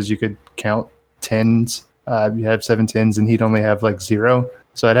because you could count tens. You have 7 tens and he'd only have like 0.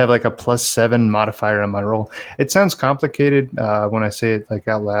 So I'd have like a +7 modifier on my roll. It sounds complicated when I say it like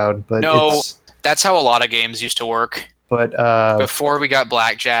out loud, but No, that's how a lot of games used to work but before we got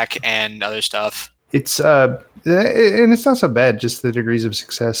blackjack and other stuff. it's and it's not so bad. Just the degrees of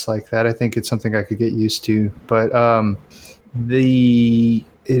success like that. I think it's something I could get used to. But it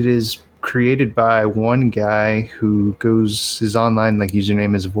is created by one guy who his online like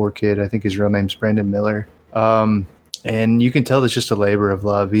username is Vorkid. I think his real name's Brandon Miller. And you can tell it's just a labor of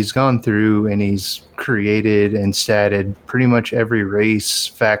love. He's gone through and he's created and statted pretty much every race,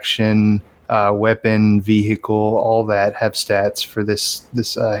 faction, weapon, vehicle, all that have stats for this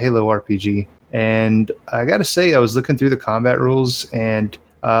Halo RPG. And I got to say, I was looking through the combat rules, and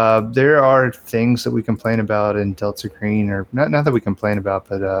there are things that we complain about in Delta Green, or not that we complain about,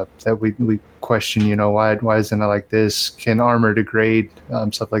 but that we question. Why isn't it like this? Can armor degrade?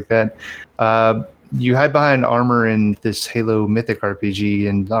 Stuff like that. You hide behind armor in this Halo Mythic RPG,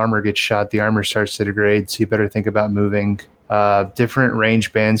 and the armor gets shot. The armor starts to degrade, so you better think about moving. Different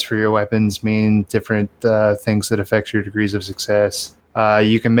range bands for your weapons mean different things that affect your degrees of success.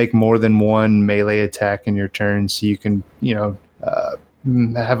 You can make more than one melee attack in your turn, so you can,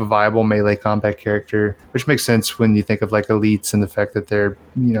 have a viable melee combat character, which makes sense when you think of like elites and the fact that they're,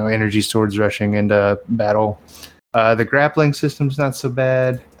 energy swords rushing into battle. The grappling system's not so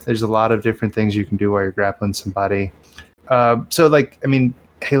bad. There's a lot of different things you can do while you're grappling somebody. Halo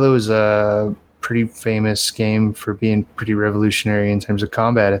is a pretty famous game for being pretty revolutionary in terms of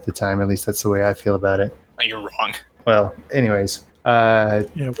combat at the time. At least that's the way I feel about it. Oh, you're wrong. Well, anyways, the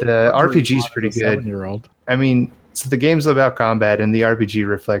RPG is pretty good. 7-year-old. So the game's about combat, and the RPG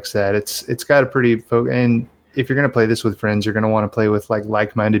reflects that. It's got a pretty and if you're going to play this with friends, you're going to want to play with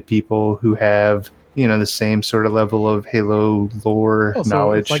like-minded people who have the same sort of level of Halo lore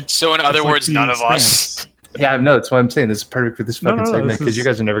knowledge. So in other words, none of us. Yeah, no, that's what I'm saying. This is perfect for this fucking segment because you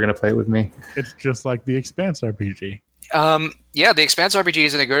guys are never going to play it with me. It's just like the Expanse RPG. Yeah, the Expanse RPG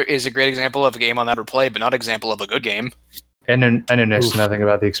is a great example of a game I'll never play, but not an example of a good game. And I know next to nothing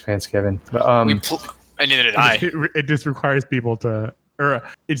about the Expanse, Kevin. But, and neither did I. It just requires people to, or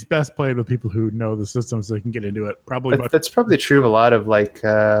it's best played with people who know the system so they can get into it. That's probably true of a lot of like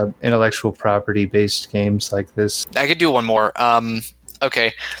intellectual property based games like this. I could do one more.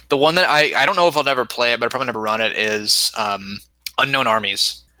 Okay, the one that I don't know if I'll never play it, but I'll probably never run it is Unknown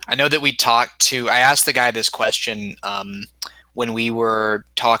Armies. I know that I asked the guy this question when we were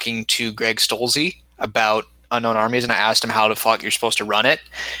talking to Greg Stolze about Unknown Armies, and I asked him how the fuck you're supposed to run it,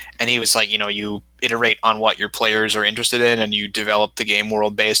 and he was like, you iterate on what your players are interested in, and you develop the game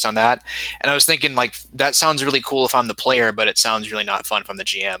world based on that. And I was thinking, like, that sounds really cool if I'm the player, but it sounds really not fun if I'm the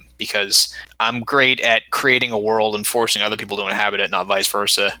GM, because I'm great at creating a world and forcing other people to inhabit it, not vice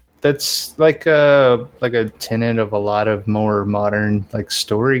versa. That's like a tenet of a lot of more modern like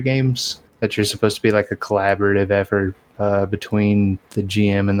story games, that you're supposed to be like a collaborative effort between the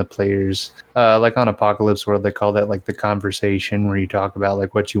GM and the players. Like on Apocalypse World, they call that like the conversation, where you talk about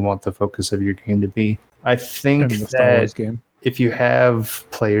like what you want the focus of your game to be. I think that if you have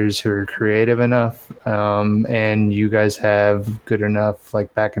players who are creative enough and you guys have good enough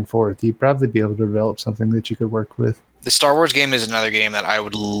like back and forth, you'd probably be able to develop something that you could work with. The Star Wars game is another game that I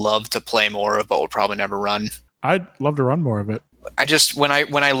would love to play more of, but would probably never run. I'd love to run more of it. I just when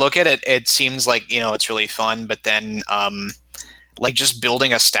I look at it, it seems like it's really fun, but then like just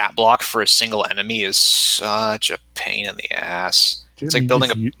building a stat block for a single enemy is such a pain in the ass. It's like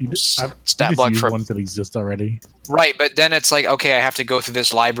building a stat block for ones that exist already. Right, but then it's like, okay, I have to go through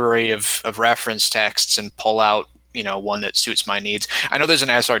this library of reference texts and pull out one that suits my needs. I know there's an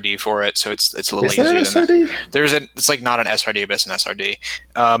SRD for it, so it's a little easier than that. It's like not an SRD, but it's an SRD.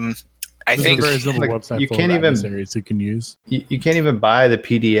 I think very simple website you can't even you can use. You can't even buy the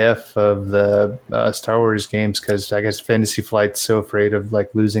PDF of the Star Wars games because I guess Fantasy Flight's so afraid of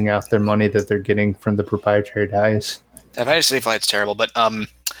like losing out their money that they're getting from the proprietary dice. Fantasy Flight's terrible, but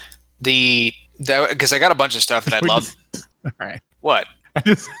because I got a bunch of stuff that I love. All right. What?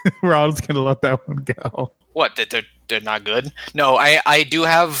 We're all just gonna let that one go. What? That they're not good? No, I do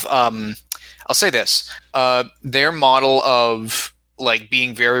have a I'll say this: their model of like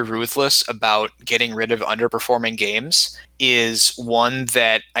being very ruthless about getting rid of underperforming games is one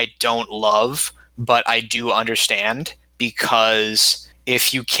that I don't love, but I do understand, because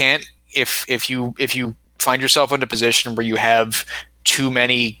if you can't, if you find yourself in a position where you have too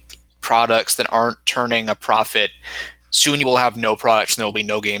many products that aren't turning a profit, soon you will have no products and there will be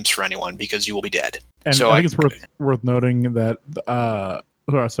no games for anyone because you will be dead. And So I think it's worth noting that.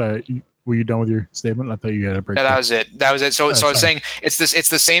 Sorry, were you done with your statement? I thought you had a break. Yeah, that was it. So I was sorry. saying it's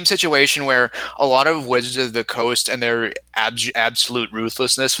the same situation where a lot of Wizards of the Coast and their absolute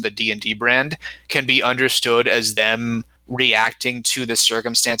ruthlessness for the D&D brand can be understood as them reacting to the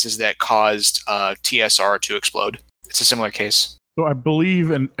circumstances that caused TSR to explode. It's a similar case. So I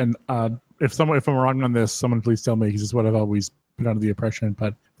believe, and if I'm wrong on this, someone please tell me, because it's what I've always been under the impression.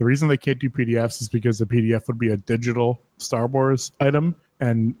 But the reason they can't do PDFs is because the PDF would be a digital Star Wars item,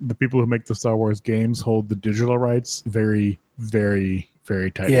 and the people who make the Star Wars games hold the digital rights very, very,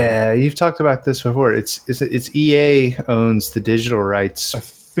 very tightly. Yeah, you've talked about this before. It's EA owns the digital rights,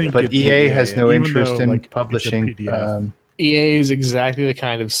 but it's EA has no even interest though, in like, it's a publishing. PDF. EA is exactly the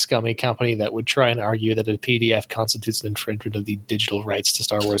kind of scummy company that would try and argue that a PDF constitutes an infringement of the digital rights to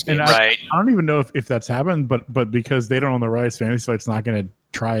Star Wars games. And Right. I don't even know if that's happened, but because they don't own the rights, Fantasy Flight's not going to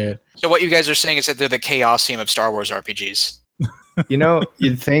try it. So what you guys are saying is that they're the Chaosium of Star Wars RPGs.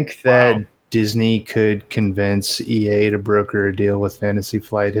 You'd think that Wow. Disney could convince EA to broker a deal with Fantasy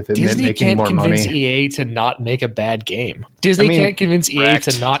Flight if it meant Disney making can't more convince money. EA to not make a bad game. Disney I mean, can't convince EA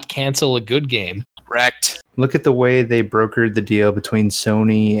correct. to not cancel a good game. Correct. Look at the way they brokered the deal between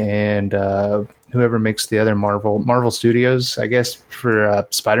Sony and whoever makes the other Marvel Studios, I guess, for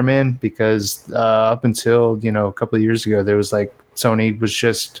Spider-Man, because up until a couple of years ago, there was like Sony was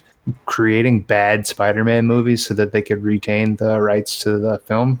just creating bad Spider-Man movies so that they could retain the rights to the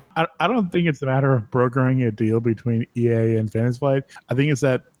film. I don't think it's a matter of brokering a deal between EA and Fantasy Flight. I think it's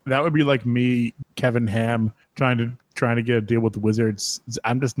that would be like me, Kevin Ham, trying to get a deal with the Wizards.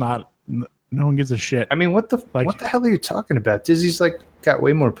 I'm just not. No one gives a shit. I mean, what the hell are you talking about? Disney's like got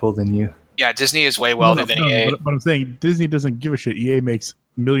way more pull than you. Yeah, Disney is way wealthy than EA. But I'm saying Disney doesn't give a shit. EA makes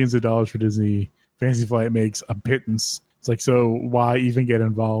millions of dollars for Disney. Fantasy Flight makes a pittance. It's like, so why even get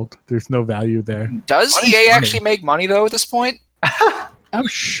involved? There's no value there. Does Money's EA money. actually make money though at this point? I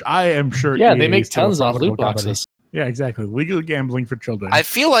am sure. Yeah, EA they make is still a tons off profitable loot company. boxes. Yeah, exactly. Legal gambling for children. I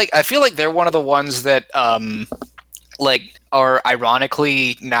feel like they're one of the ones that like are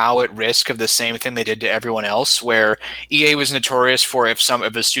ironically now at risk of the same thing they did to everyone else, where EA was notorious for if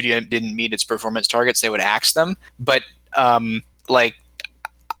a studio didn't meet its performance targets, they would axe them. But like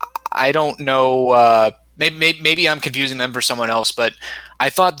I don't know. Maybe I'm confusing them for someone else, but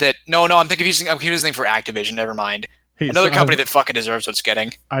I thought that no, I'm confusing them for Activision. Never mind. Hey, Another so company that fucking deserves what it's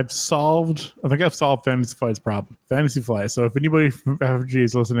getting. I think I've solved Fantasy Flight's problem. Fantasy Flight. So if anybody from FFG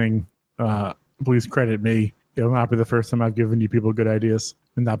is listening, please credit me. It'll not be the first time I've given you people good ideas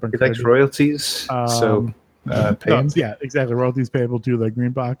and not been He likes credited. royalties, so pay him. Yeah, exactly. Royalties payable to the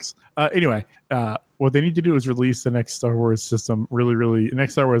green box. Anyway, what they need to do is release the next Star Wars system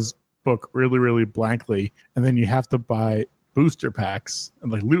next Star Wars book really blankly, and then you have to buy booster packs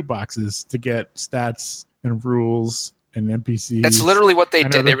and like loot boxes to get stats and rules and NPCs. That's literally what they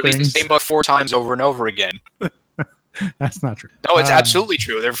and did. They other released the things. same book 4 times over and over again. That's not true. No, it's absolutely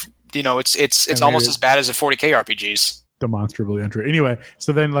true. They're it's mean, almost as bad as the 40K RPGs. Demonstrably untrue. Anyway,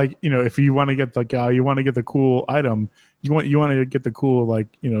 so then if you want to get you want to get the cool item, you want to get the cool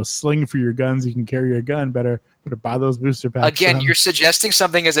sling for your guns. You can carry your gun better. Better buy those booster packs. Again, you're suggesting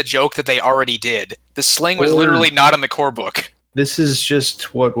something as a joke that they already did. The sling was literally not in the core book. This is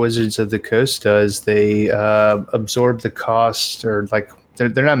just what Wizards of the Coast does. They absorb the cost, or like they're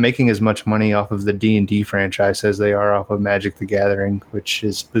not making as much money off of the D&D franchise as they are off of Magic the Gathering, which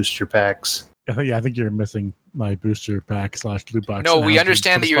is booster packs. I think you're missing my booster pack / loot box. No, we analogy,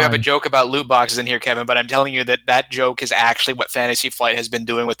 understand but that you it's have a fine. joke about loot boxes in here, Kevin, but I'm telling you that joke is actually what Fantasy Flight has been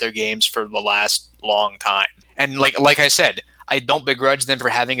doing with their games for the last long time. And like I said, I don't begrudge them for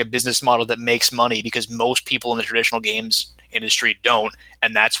having a business model that makes money, because most people in the traditional games industry don't,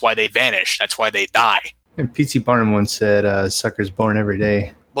 and that's why they vanish. That's why they die. And P.T. Barnum once said, "Suckers born every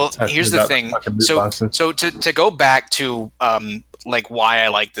day." Well, Talking here's the about thing. fucking loot So boxes. to go back to like why I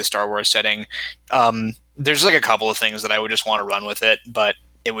like the Star Wars setting, there's like a couple of things that I would just want to run with it, but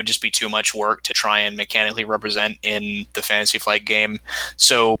it would just be too much work to try and mechanically represent in the Fantasy Flight game.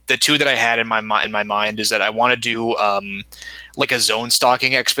 So the two that I had in my mind is that I want to do like a zone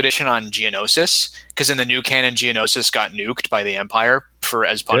stalking expedition on Geonosis, because in the new canon, Geonosis got nuked by the Empire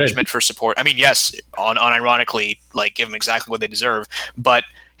as punishment for support. I mean, yes, on ironically, like give them exactly what they deserve, but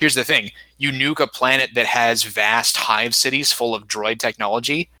here's the thing. You nuke a planet that has vast hive cities full of droid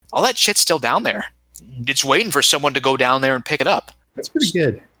technology, all that shit's still down there. It's waiting for someone to go down there and pick it up. That's pretty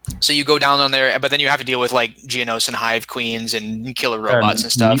good. So you go down on there, but then you have to deal with like Geonos and Hive Queens and killer robots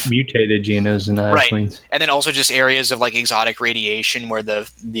and stuff. Mutated Geonos and Hive Right. Queens. And then also just areas of like exotic radiation where the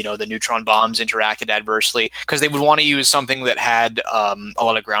neutron bombs interacted adversely, because they would want to use something that had a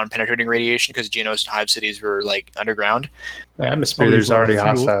lot of ground penetrating radiation, because Geonos and Hive cities were like underground. The atmosphere there's already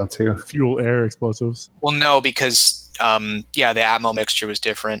hostile too. Fuel air explosives. Well, no, because the Atmo mixture was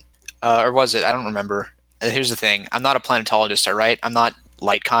different, or was it? I don't remember. Here's the thing: I'm not a planetologist, all right? I'm not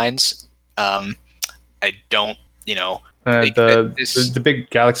light kinds. I don't, The big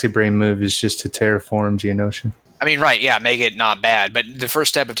galaxy brain move is just to terraform Geonosian. I mean, right, yeah, make it not bad. But the first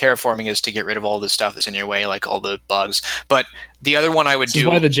step of terraforming is to get rid of all the stuff that's in your way, like all the bugs. But the other one I would This is do...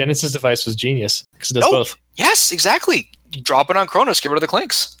 why the Genesis device was genius, because it does Oh. both. Yes, exactly. Drop it on Kronos, get rid of the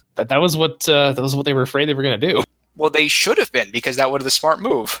clinks. But that was what they were afraid they were going to do. Well, they should have been, because that would have been the smart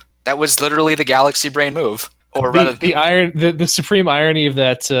move. That was literally the galaxy brain move. Or rather, The supreme irony of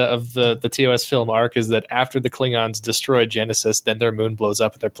that of the TOS film arc is that after the Klingons destroy Genesis, then their moon blows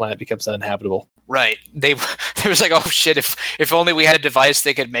up and their planet becomes uninhabitable. right. They was like, oh shit, if only we had a device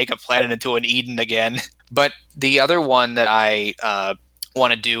that could make a planet into an Eden again. But the other one that I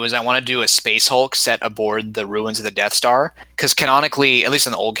want to do is I want to do a Space Hulk set aboard the ruins of the Death Star, because canonically, at least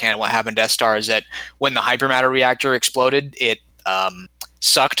in the old canon, what happened to Death Star is that when the hypermatter reactor exploded, it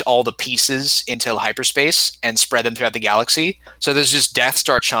sucked all the pieces into hyperspace and spread them throughout the galaxy. So there's just Death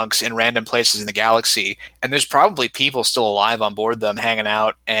Star chunks in random places in the galaxy, and there's probably people still alive on board them, hanging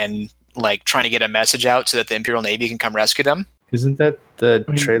out and like trying to get a message out so that the Imperial Navy can come rescue them. Isn't that the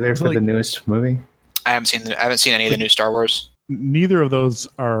I mean, trailer it's for like- the newest movie? I haven't seen any of the new Star Wars. Neither of those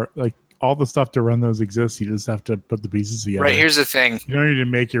are like all the stuff to run those exists. You just have to put the pieces together. Right, here's the thing. You don't need to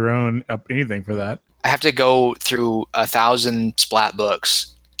make your own up anything for that. I have to go through 1,000 splat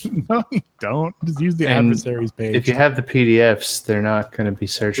books. No, you don't. Just use the And adversaries page. If you have the PDFs, they're not going to be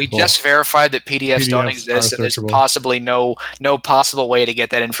searchable. We just verified that PDFs don't PDFs exist, are and there's searchable. possibly no possible way to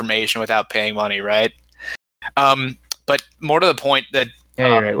get that information without paying money, right? But more to the point, that Yeah,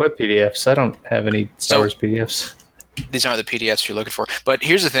 you're right. What PDFs? I don't have any Star So- Wars PDFs. these aren't the PDFs you're looking for. But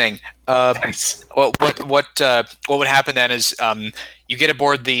here's the thing. Nice. What would happen then is you get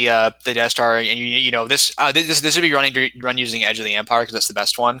aboard the Death Star, and this would be run using Edge of the Empire, because that's the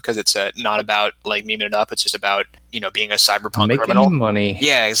best one, because it's not about like memeing it up. It's just about being a cyberpunk Making criminal. money.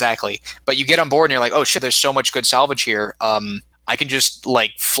 Yeah, exactly. But you get on board and you're like, oh shit, there's so much good salvage here. I can just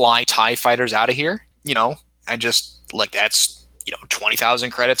like fly TIE fighters out of here, and just like that's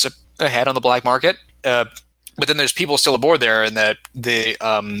 20,000 credits ahead on the black market. But then there's people still aboard there, and the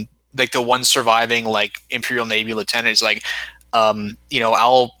one surviving like Imperial Navy lieutenant is like,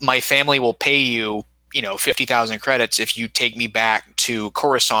 my family will pay you 50,000 credits if you take me back to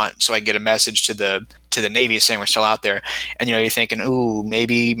Coruscant, so I can get a message to the Navy saying we're still out there. And you're thinking, ooh,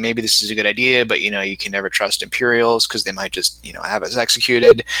 maybe this is a good idea, but you can never trust Imperials, because they might just have us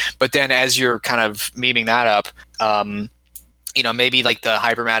executed. But then as you're kind of memeing that up, maybe like the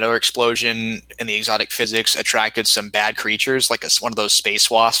hypermatter explosion and the exotic physics attracted some bad creatures, like one of those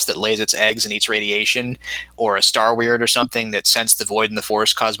space wasps that lays its eggs and eats radiation, or a Star Weird or something that sensed the void in the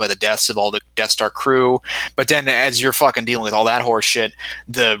force caused by the deaths of all the Death Star crew. But then as you're fucking dealing with all that horse shit,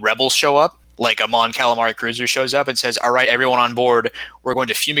 the rebels show up. Like a Mon Calamari cruiser shows up and says, all right, everyone on board, we're going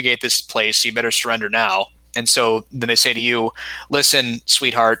to fumigate this place, so you better surrender now. And so then they say to you, listen,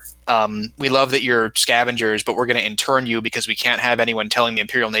 sweetheart, we love that you're scavengers, but we're going to intern you, because we can't have anyone telling the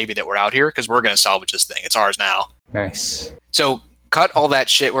Imperial Navy that we're out here, because we're going to salvage this thing. It's ours now. Nice. So cut all that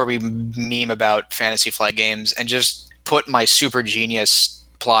shit where we meme about Fantasy Flight games and just put my super genius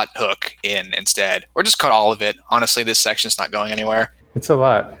plot hook in instead. Or just cut all of it. Honestly, this section's not going anywhere. It's a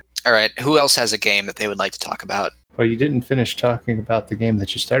lot. All right, who else has a game that they would like to talk about? Well, you didn't finish talking about the game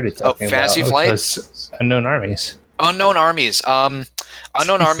that you started talking about. Fantasy Flight? Which was Unknown Armies. Unknown Armies. Unknown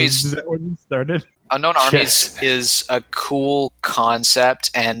Armies. Is that when you started? Unknown Armies is a cool concept,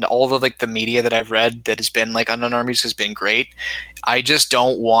 and all of like the media that I've read that has been like Unknown Armies has been great. I just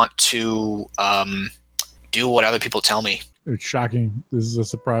don't want to do what other people tell me. It's shocking. This is a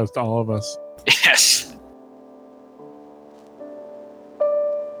surprise to all of us. Yes.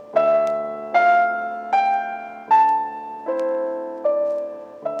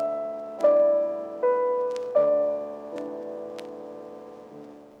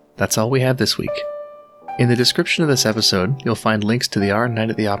 That's all we have this week. In the description of this episode, you'll find links to the Our Night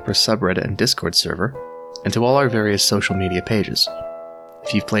at the Opera subreddit and Discord server, and to all our various social media pages.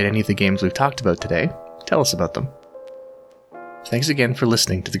 If you've played any of the games we've talked about today, tell us about them. Thanks again for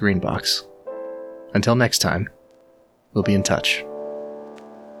listening to The Green Box. Until next time, we'll be in touch.